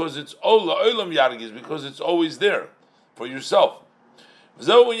says because it's la'olam yargis, because it's always there for yourself. This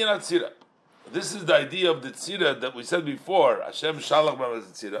is the idea of the tzira that we said before. Hashem shalach b'am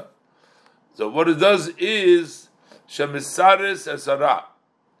tzira. So what it does is shemisaris esara,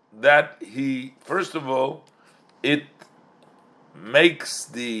 that he, first of all, it makes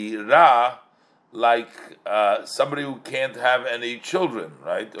the Ra like somebody who can't have any children,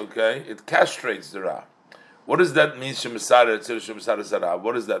 right? Okay, it castrates the Ra. What does that mean?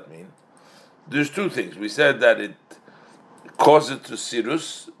 What does that mean? There's two things. We said that it causes to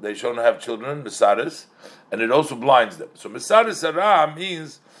sirus, they shouldn't have children, misaris, and it also blinds them. So misaris Ra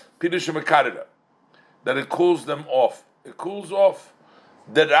means pidush mekarida, that it cools them off. It cools off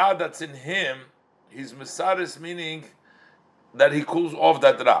the Ra that's in him. He's misaris, meaning that he cools off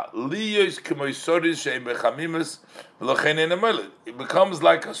that Ra. It becomes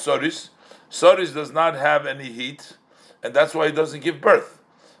like a soris. Soris does not have any heat, and that's why he doesn't give birth.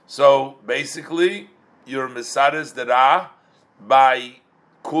 So basically, you're misaris the Ra by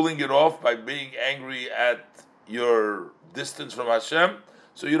cooling it off, by being angry at your distance from Hashem,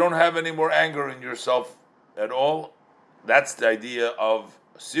 so you don't have any more anger in yourself at all. That's the idea of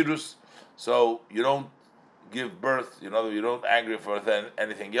sirus. So you don't give birth, you don't angry for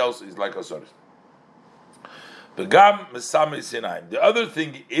anything else. It's like a soris. The other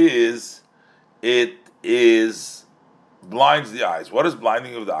thing is, it is blinds the eyes. What does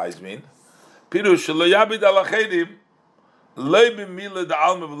blinding of the eyes mean?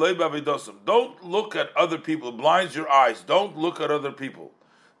 Don't look at other people. Blinds your eyes. Don't look at other people.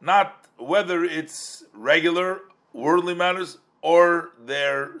 Not whether it's regular worldly matters or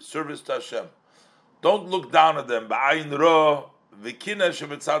their service to Hashem. Don't look down at them.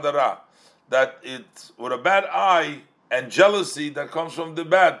 That it's with a bad eye and jealousy that comes from the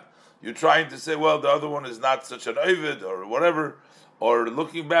bad. You're trying to say, well, the other one is not such an ovid or whatever, or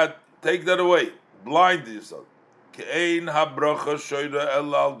looking bad. Take that away. Blind yourself. Kein habrocha shoyra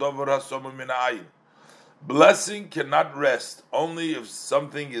ella al davar hasomim min ha'ayin. Blessing cannot rest only if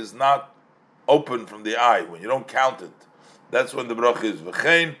something is not open from the eye, when you don't count it. That's when the bracha is.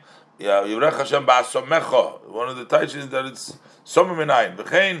 V'chein, Yivrech Hashem ba'asomecha. One of the titles is that it's somim min ha'ayin.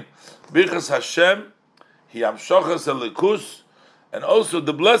 V'chein, bichas Hashem, hi amshochas elikus, and also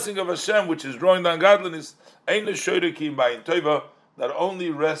the blessing of Hashem, which is drawing down godliness, ein l'shoyra ki ba'in tova, that only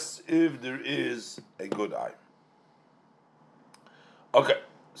rests if there is a good eye. Okay,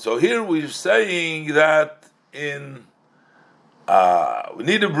 so here we're saying that we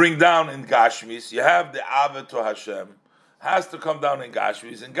need to bring down in Gashmis. You have the Ava to Hashem, has to come down in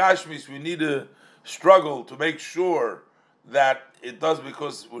Gashmis. In Gashmis, we need to struggle to make sure that it does,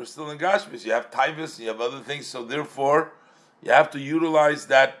 because we're still in Gashmis. You have Taivas, you have other things, so therefore you have to utilize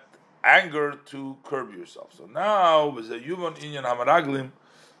that anger to curb yourself. So now,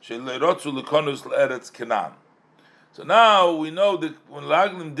 so now we know that when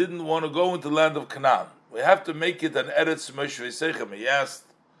Raglim didn't want to go into the land of Canaan, we have to make it an Eretz Moshe Seichem. He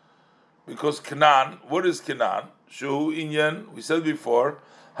asked, because Canaan, what is Canaan? Shu Inyan, we said before,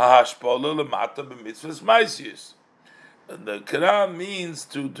 Hahashpala Lamata b'mitzvahs Maisius. And the Canaan means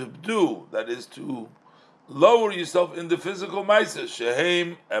to do, that is to lower yourself in the physical Maisah.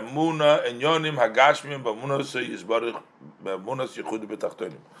 Shehem, Emuna, Enyonim, Hagashmim, Bamunas Yizbarich, Bamunas Yichud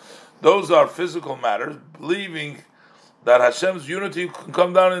B'tachtonim. Those are physical matters, believing that Hashem's unity can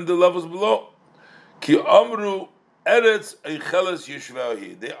come down in the levels below. Ki Amru Eretz Eicheles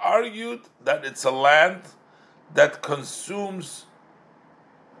Yishvehi. They argued that it's a land that consumes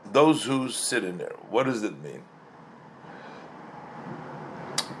those who sit in there. What does it mean?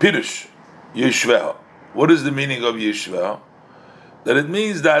 Pirush Yishveha. What is the meaning of Yishveha? That it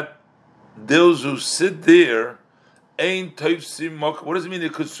means that those who sit there ain't toifsim mok. What does it mean?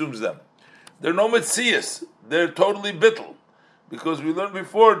 It consumes them. They're no metzias. They're totally bittul, because we learned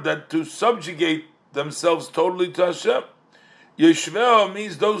before that to subjugate themselves totally to Hashem. Yeshveh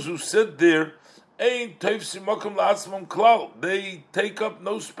means those who sit there ain't toifsim mokum la'atzmam klal. They take up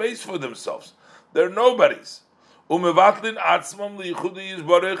no space for themselves. They're nobodies. Umevatlin atzmam liyichudi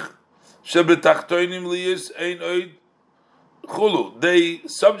yizbarich shebetachtoinim liyis ein oid chulu. They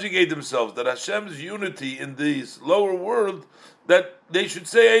subjugate themselves, that Hashem's unity in this lower world, that they should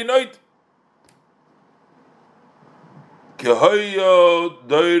say ein oid. Kehoyo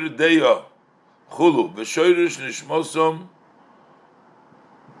doir deya chulu v'shoirish nishmosom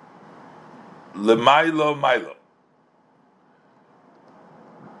lemaylo maylo.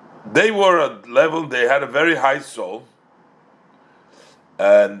 They were at level, they had a very high soul,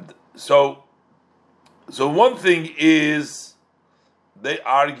 and so one thing is they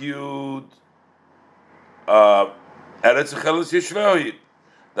argued Eretz Eicheles Yishvehi,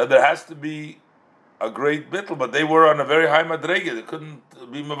 that there has to be a great bittul, but they were on a very high madrega. They couldn't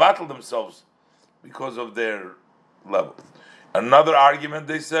be mevatel themselves because of their level. Another argument,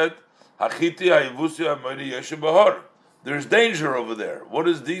 they said, Hachiti ha'ivusi ha'mori yeshu bahor. There's danger over there. What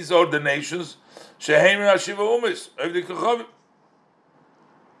is these are the nations? Shehem hashiva umis.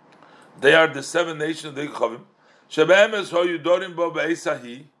 They are the 7 nations of the Kechavim. Shebe'emes hoyu dorim bo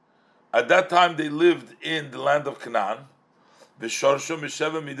be'esahi. At that time they lived in the land of Canaan. V'shorsho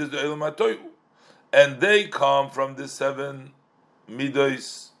misheva midas de'elam ha'toyu. And they come from the 7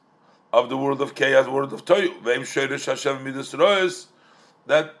 midos of the world of chaos, the world of Toyu. Ve'im shoyresh Hashem midas roes.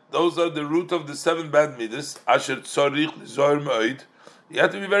 That those are the root of the 7 bad midas. Asher tzorich lizoyer me'oid. You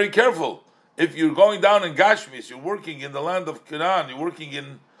have to be very careful. If you're going down in Gashmis, you're working in the land of Canaan, you're working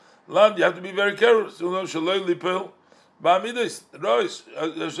in land, you have to be very careful.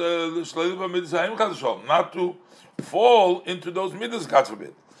 Not to fall into those midas, God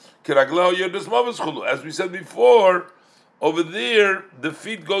forbid. As we said before, over there, the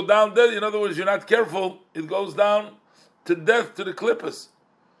feet go down there. In other words, you're not careful, it goes down to death, to the clippers.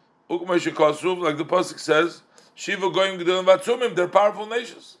 Like the Pasuk says, Shiva goyim gedolim vatzumim, they're powerful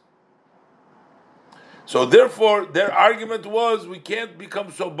nations. So therefore, their argument was, we can't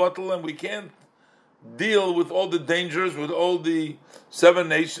become so bottle and we can't deal with all the dangers, with all the 7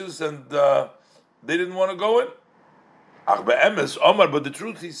 nations, and they didn't want to go in. But the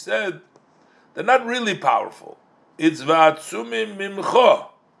truth, he said, they're not really powerful. It's va'atzumim mimcho.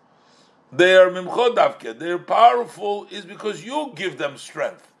 They are mimcho davke. They're powerful is because you give them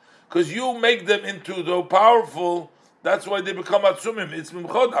strength. Because you make them into the powerful, that's why they become atzumim. It's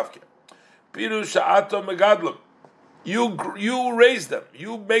mimcho davke. Piru sha'ato megadlum. You raise them.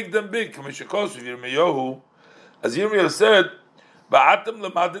 You make them big. Kamishakos of Yirmiyahu. As Yirmiyahu said, ba'atem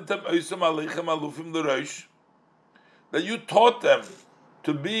lemaditem oisam aleichem alufim l'rosh. That you taught them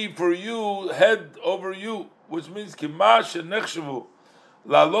to be for you head over you. which means kimash and nechshavu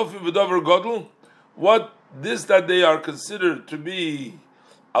la'alofim v'dover godl. What this that they are considered to be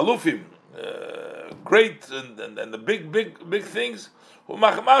alufim, great and the big things.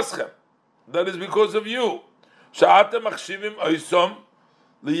 Umachmaschem. That is because of you. Sha'atem machshivim oisom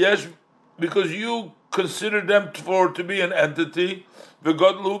liyesh, because you consider them to be an entity.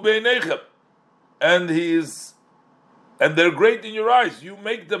 V'godlu beinechem, and they're great in your eyes. You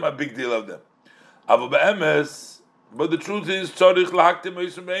make them a big deal of them. But the truth is,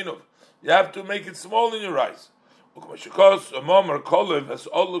 you have to make it small in your eyes. As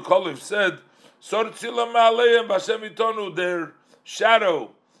all the Kolev said, their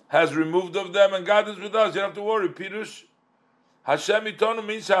shadow has removed of them, and God is with us. You don't have to worry. Pirush Hashem itonu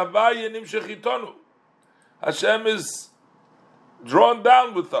means Hashem is drawn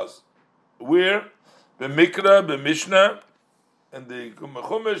down with us. Where? B'mikra, b'mishnah, and the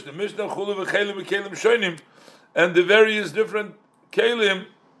Chumash, the Mishnah, Chulu v'chelim v'kelim shonim, and the various different kelim,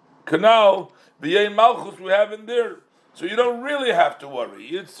 canal, v'yein malchus we have in there. So you don't really have to worry.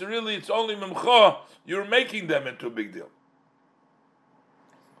 It's only memcha, you're making them into a big deal.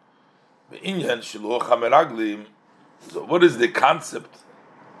 So what is the concept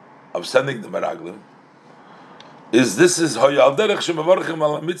of sending the meraglim? This is hoyal derech shemavarchem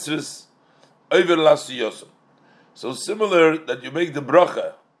al mitzvahs over lasiyosem. So similar that you make the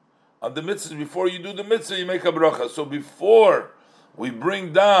bracha on the mitzvah, before you do the mitzvah, you make a bracha. So before we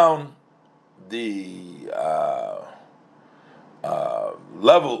bring down the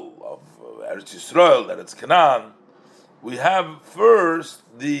level of Eretz Yisrael, that it's Canaan, we have first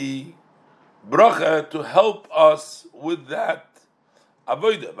the bracha to help us with that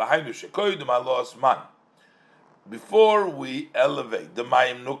avodah. V'hainu shekoydem alos man. Before we elevate the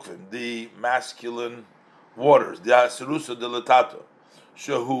mayim nukvim, the masculine waters, the asirusa delatato,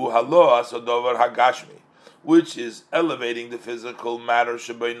 shehu halo asadover hagashmi, which is elevating the physical matter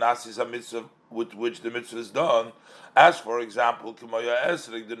shabay nasis hamitzvah, with which the mitzvah is done. As for example, kimoya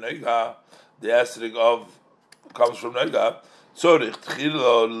esrig the nega, the esrig of comes from nega. We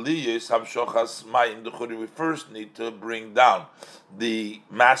first need to bring down the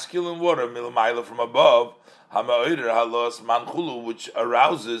masculine water milmayla from above, which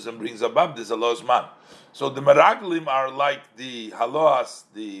arouses and brings above this halos man. So the meraglim are like the halos,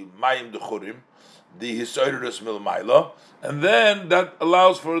 the mayim dechurim, the hisoidus milmayla, and then that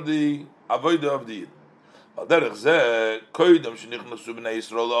allows for the avodah of the yid. Before the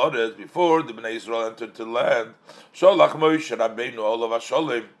Bnei Yisrael entered the land, so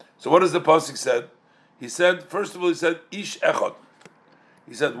what does the pasuk said? He said, first of all, he said ish echad.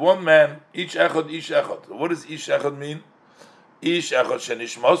 He said one man, ish echad, ish echad. What does ish echad mean? Ish echad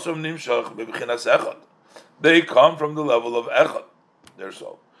shenishmasom nimshach bebchinas echad. They come from the level of echad, their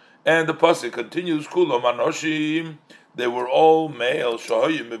soul. And the pasuk continues, kulam anoshim. They were all male.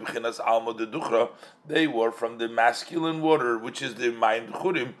 They were from the masculine water, which is the mayim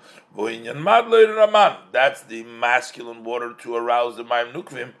churim. That's the masculine water to arouse the mayim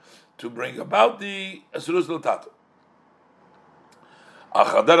nukvim, to bring about the asurus l'tato.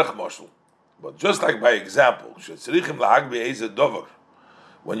 But just like by example,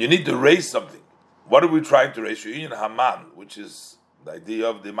 when you need to raise something, what are we trying to raise? Haman, which is the idea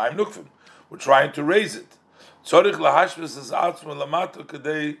of the mayim nukvim. We're trying to raise it. You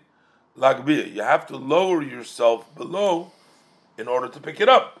have to lower yourself below in order to pick it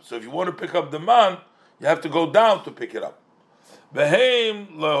up. So if you want to pick up the man, you have to go down to pick it up. They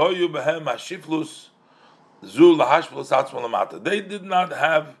did not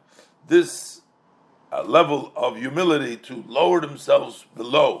have this level of humility to lower themselves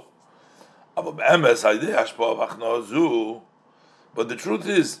below. But the truth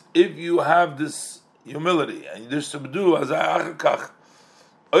is, if you have this humility and you subdue,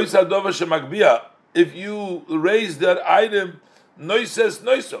 if you raise that item,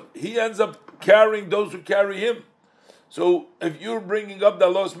 he ends up carrying those who carry him. So if you're bringing up the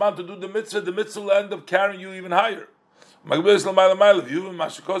Allah's man to do the mitzvah will end up carrying you even higher. The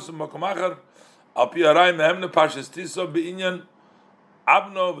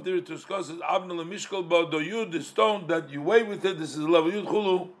stone that you weigh with it, this is the level Yud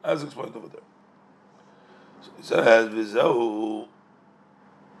Chulu, as explained over there. So he says, "V'zehu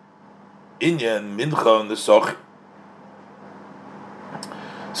inyan mincha on the soch."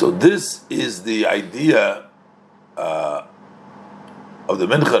 So this is the idea of the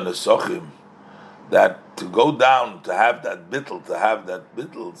mincha and the sochim, that to go down to have that bittul,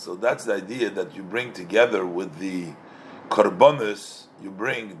 So that's the idea that you bring together with the korbanos. You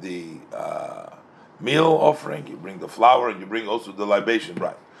bring the meal offering, you bring the flour, and you bring also the libation,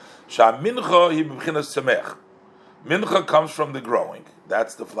 right? Mincha he b'chinas tzemeach. Mincha comes from the growing.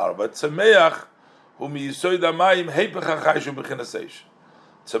 That's the flower. But tzemeach hu miyisoid hamayim heipech hachayishu b'chinas eish.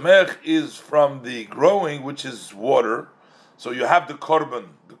 Tzemeach is from the growing, which is water. So you have the korban.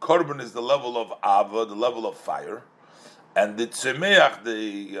 The korban is the level of ava, the level of fire. And the tzemeach,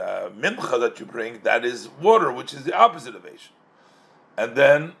 the mincha that you bring, that is water, which is the opposite of eish. And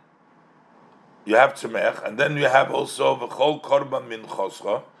then you have tzemeach, and then you have also v'chol korban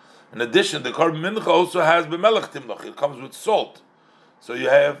minchoscha. In addition, the korban mincha also has b'melech timloch. It comes with salt. So you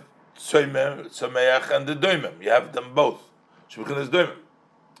have tzemeach and the doimim. You have them both. Shemichin is doimim.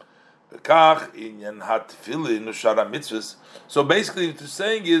 So basically, what it's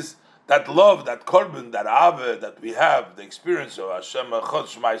saying is that love, that korban, that ave that we have, the experience of Hashem Echad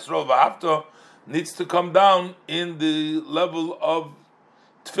Shema Yisrael v'Havto, needs to come down in the level of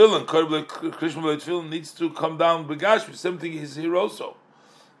tefillin. Korban Krishma tefillin needs to come down. Begashmi, same thing is here also.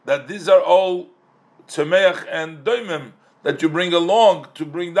 That these are all tzemeach and doimim that you bring along to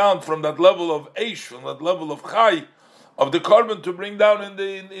bring down from that level of eish, from that level of chai, of the korban to bring down in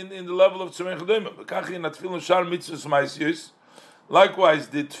the level of tzemeach doimim. Likewise,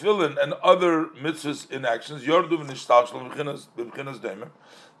 the tefillin and other mitzvahs in actions, yordu v'nishtalshel b'chinas doimim,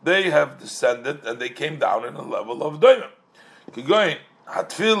 they have descended and they came down in the level of doimim. Kigoyin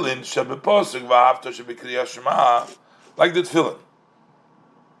hatfillin shebeposuk v'havto shebekriyas shema, like the tefillin.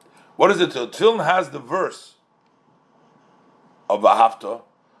 What is it? The tefillin has the verse of v'havto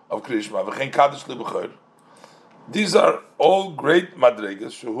of kriyas shema v'chein kadosh li b'chor. These are all great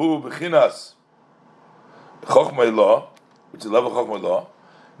madregas, shuhu b'chinas chokhmei lo, which is the level of chokhmei lo,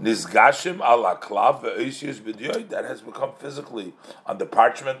 nizgashim ala klav ve'oisius b'dyoy, that has become physically on the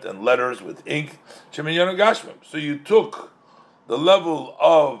parchment and letters with ink, sheminyan gashmim. So you took the level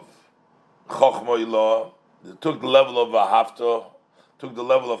of chokhmei lo, you took the level of v'havto, took the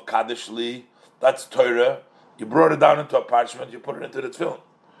level of kadosh li, that's Torah, you brought it down into a parchment, you put it into the tefillin.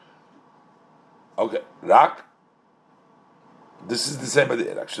 Okay, rak. This is the same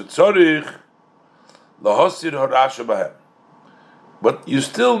idea. But you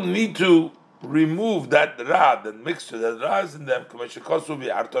still need to remove that ra, that mixture, that ra is in them.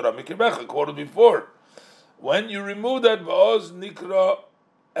 Quoted before. When you remove that,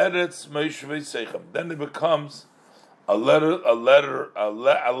 then it becomes a land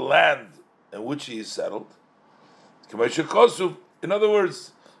in which he is settled. In other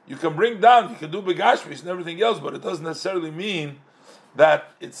words, you can bring down, you can do begashmis and everything else, but it doesn't necessarily mean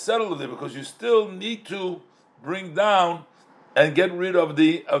that it's settled there, because you still need to bring down and get rid of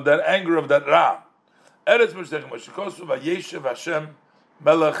that anger of that ra. Eretz Moshe Vayeshev Hashem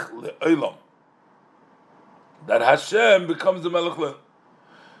Melech Le'olam. That Hashem becomes the Melech Le'olam.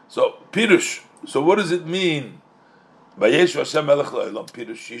 So Pirush. So what does it mean? Vayeshev Hashem Melech Le'olam.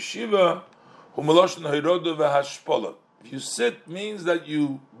 Pirush Yeshiva Hu Meloshen Hayrodu VeHashpola. If you sit means that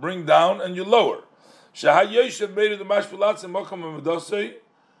you bring down and you lower. The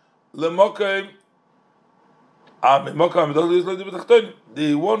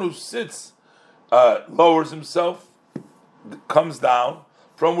one who sits lowers himself, comes down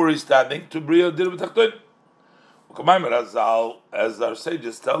from where he's standing to bria dir b'tachtoin. As our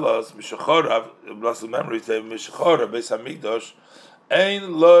sages tell us, blessed memory, Mishachora Beis Hamikdash.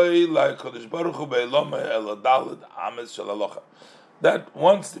 That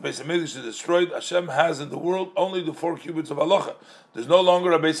once the Beis Hamikdash is destroyed, Hashem has in the world only the 4 cubits of halacha. There's no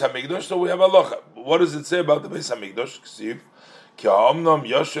longer a Beis Hamikdash, so we have halacha. What does it say about the Beis Hamikdash?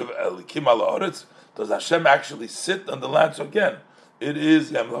 Does Hashem actually sit on the land? So again, it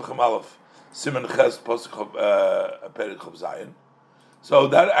is Yamlachem Aleph Siman Ches Posach Perik Chav Zayin. So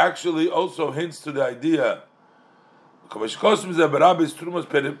that actually also hints to the idea. But how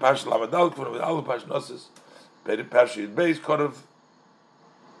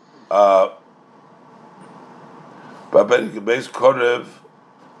do you do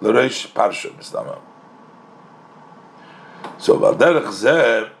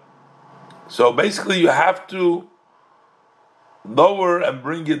So basically you have to lower and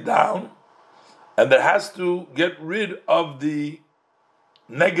bring it down, and that has to get rid of the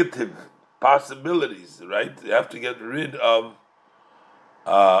negative possibilities, right? You have to get rid of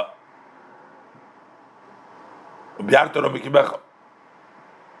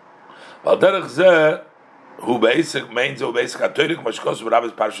who basic means who basic atorik mashkos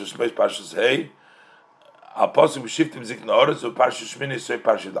rabbis parshas meis parshas hey apostle shiftim ziknor so parshas shmini so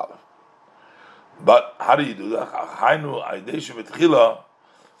parshas dalaf. But how do you do that?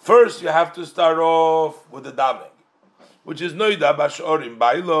 First you have to start off with the davening, which is noida bashorim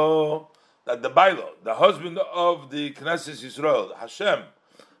bailo, that the bailo, the husband of the Knesset Yisrael, Hashem,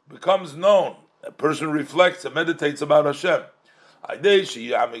 becomes known. A person reflects and meditates about Hashem.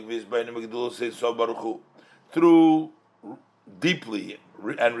 Through deeply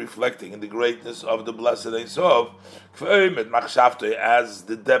and reflecting in the greatness of the Blessed Ein Sof, as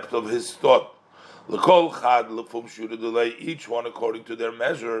the depth of his thought. Each one according to their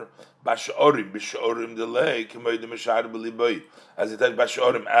measure, as it takes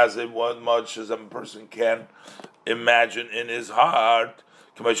bashorim, as much as a person can imagine in his heart.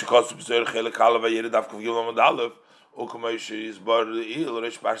 As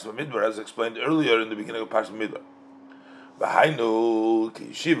explained earlier in the beginning of Parshat Midbar.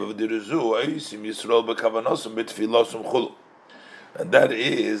 And that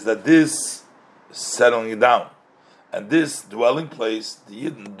is that this settling down and this dwelling place the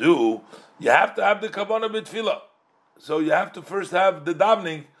Yidden do, you have to have the kavanah b'tfilah. So you have to first have the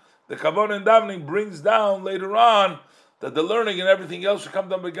davening. The kavanah and davening brings down later on that the learning and everything else should come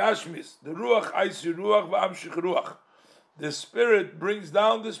down by Gashmis. The ruach aisi ruach v'amshich ruach. The spirit brings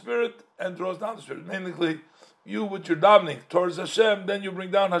down the spirit and draws down the spirit. Mainly, you with your davening towards Hashem, then you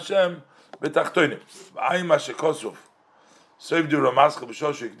bring down Hashem b'tachtoinim. V'ayim hashekosuf. Save the Ramaschal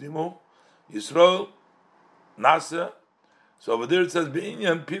b'shosh yikdimu. Yisrael Nasa. So over there it says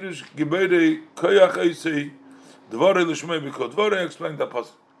B'inyan Pirush Gibeirei Koyach Eisei Dvorei L'Shmei B'Kol Dvorei. Explain the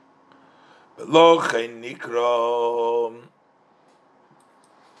pasuk. V'lo Chein Nikra.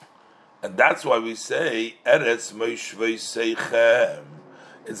 And that's why we say Eretz Moishvei Seichem.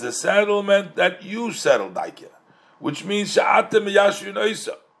 It's a settlement that you settled, Daikya, which means Sha'atem Yashvin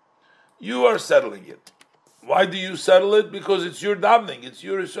Oisa. You are settling it. Why do you settle it? Because it's your davening, it's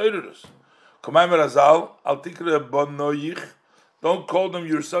your Yisraelus. Don't call them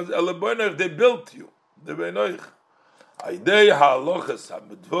your sons. They built you.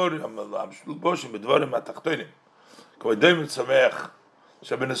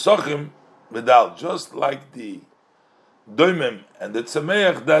 Just like the doimim and the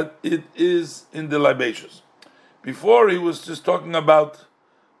tzameach that it is in the libations. Before he was just talking about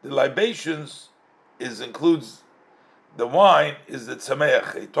the libations includes the wine is the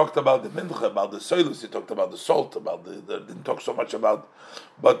tzameach. He talked about the mincha, about the soilus. He talked about the salt, about the didn't talk so much about,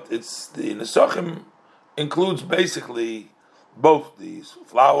 but it's the nesachim includes basically both the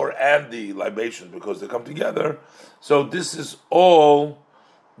flour and the libations because they come together. So this is all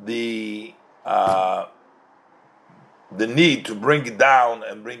the need to bring it down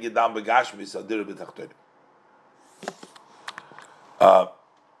and bring it down begashmi sadir b'tachtonim.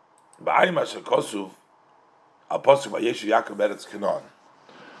 Ba'ayim hashakosuf. Apostle by Yeshu Yaakov Eretz Canaan,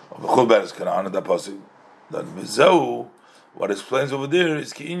 of the Chul Eretz Canaan, and the Apostle that Mizahu, what explains over there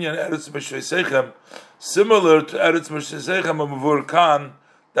is Ki'inyan Eretz Meshvei Seichem, similar to Eretz Meshvei Seichem and Mavur Khan,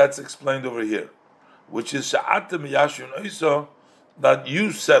 that's explained over here, which is Sha'atem Yashun Oisa, that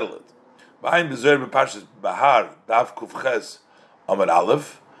you settle it. Ba'ayin Bezer B'Parshas Bahar Dav Kufches Amar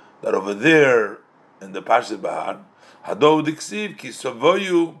Aleph, that over there in the Parshas Bahar, Hadov Diksiv Ki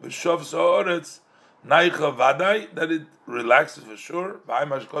Savoyu B'Shov Sa'oretz Naicha Vadai, that it relaxes for sure. V'ayim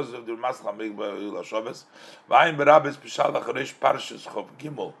hashkos of the Maslach Hamig B'Yula Shabbos. V'ayim B'Rabbis P'Shal Acharesh Parshas Chov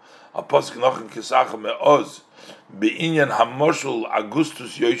Gimel. Apostle Nochen Kisach Me'oz B'Inyan Hamoshul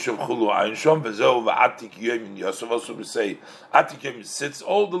Augustus Yoshev Chulu Ayin Shom V'Zeu V'Atik Yom Yosef also we say Atik Yom sits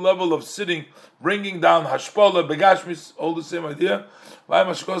all the level of sitting, bringing down Hashpola Begashmis, all the same idea. V'ayim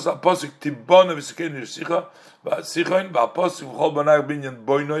hashkos Apostle Tibona V'Sekein Yisicha V'Sichoin V'Apostle V'Chol Banay Binyan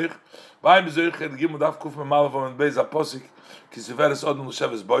Boynoich. Vayim bezoichet gimud afkuf memalvam and beis aposik kiseveres odom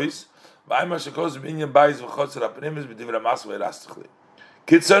l'sheves bois. Vayim hashakos b'inyan bayis v'chotzer apnimis b'divra mas v'erastichli.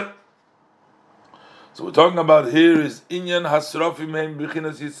 Kitzer. So we're talking about here is inyan hasrofim heim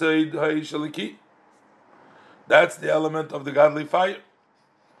b'chinas yisaid ha'ish aliki. That's the element of the godly fire.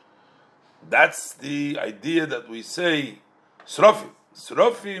 That's the idea that we say srofim.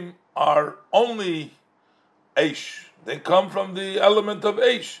 Srofim are only eish. They come from the element of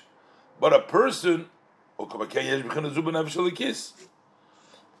eish. But a person also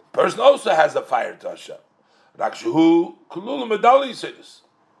has a fire to Hashem. That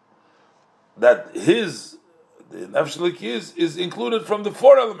the Nefesh Elikis is included from the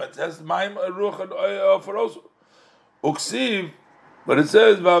four elements. It has Mayim, Ruach, and Ofer also. Uksiv, but it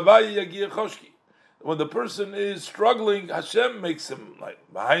says, when the person is struggling, Hashem makes him light.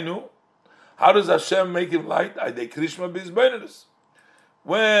 How does Hashem make him light?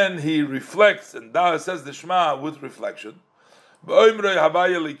 When he reflects and says the Shema with reflection, he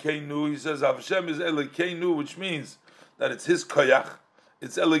says Hashem is Elikeinu, which means that it's his koyach.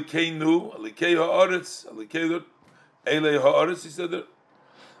 It's Elikeinu, Elikei ha'aretz, Elikei Elei ha'aretz. He said that.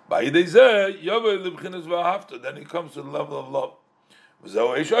 Then he comes to the level of love.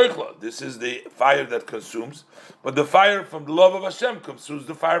 This is the fire that consumes, but the fire from the love of Hashem consumes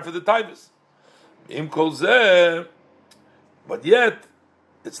the fire for the taivas. But yet,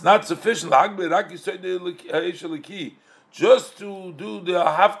 it's not sufficient. Just to do the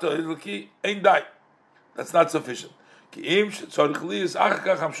hafta ilki ain't die. That's not sufficient. Later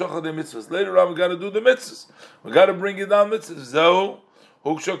on, we got to do the mitzvahs. We got to bring it down mitzvahs.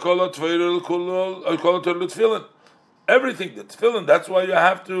 Everything, the tefillin, that's why you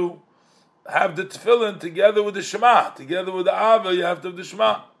have to have the tefillin together with the Shema. Together with the Ava, you have to have the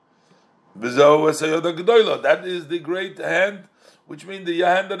Shema. That is the great hand, which means the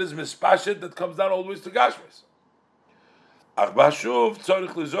hand that is mispashet, that comes down always to Gashmis.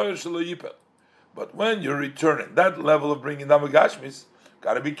 But when you're returning, that level of bringing down the Gashmis,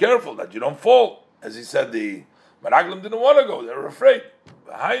 got to be careful that you don't fall. As he said, the Meraglim didn't want to go, they were afraid.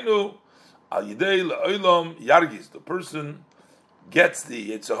 The person gets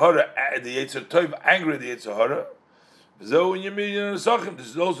the Yetzer Hara, the Yetzer Tov, angry at the Yetzer Hara. This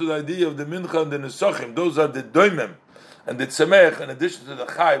is also the idea of the Mincha and the Nesachim. Those are the Doimem and the Tzemech, in addition to the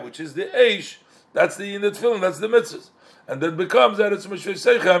Chai, which is the Eish. That's the in the Tefillin, that's the Mitzvahs. And that becomes Eretz Mishvei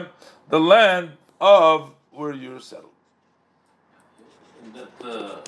Seichem, the land of where you're settled. That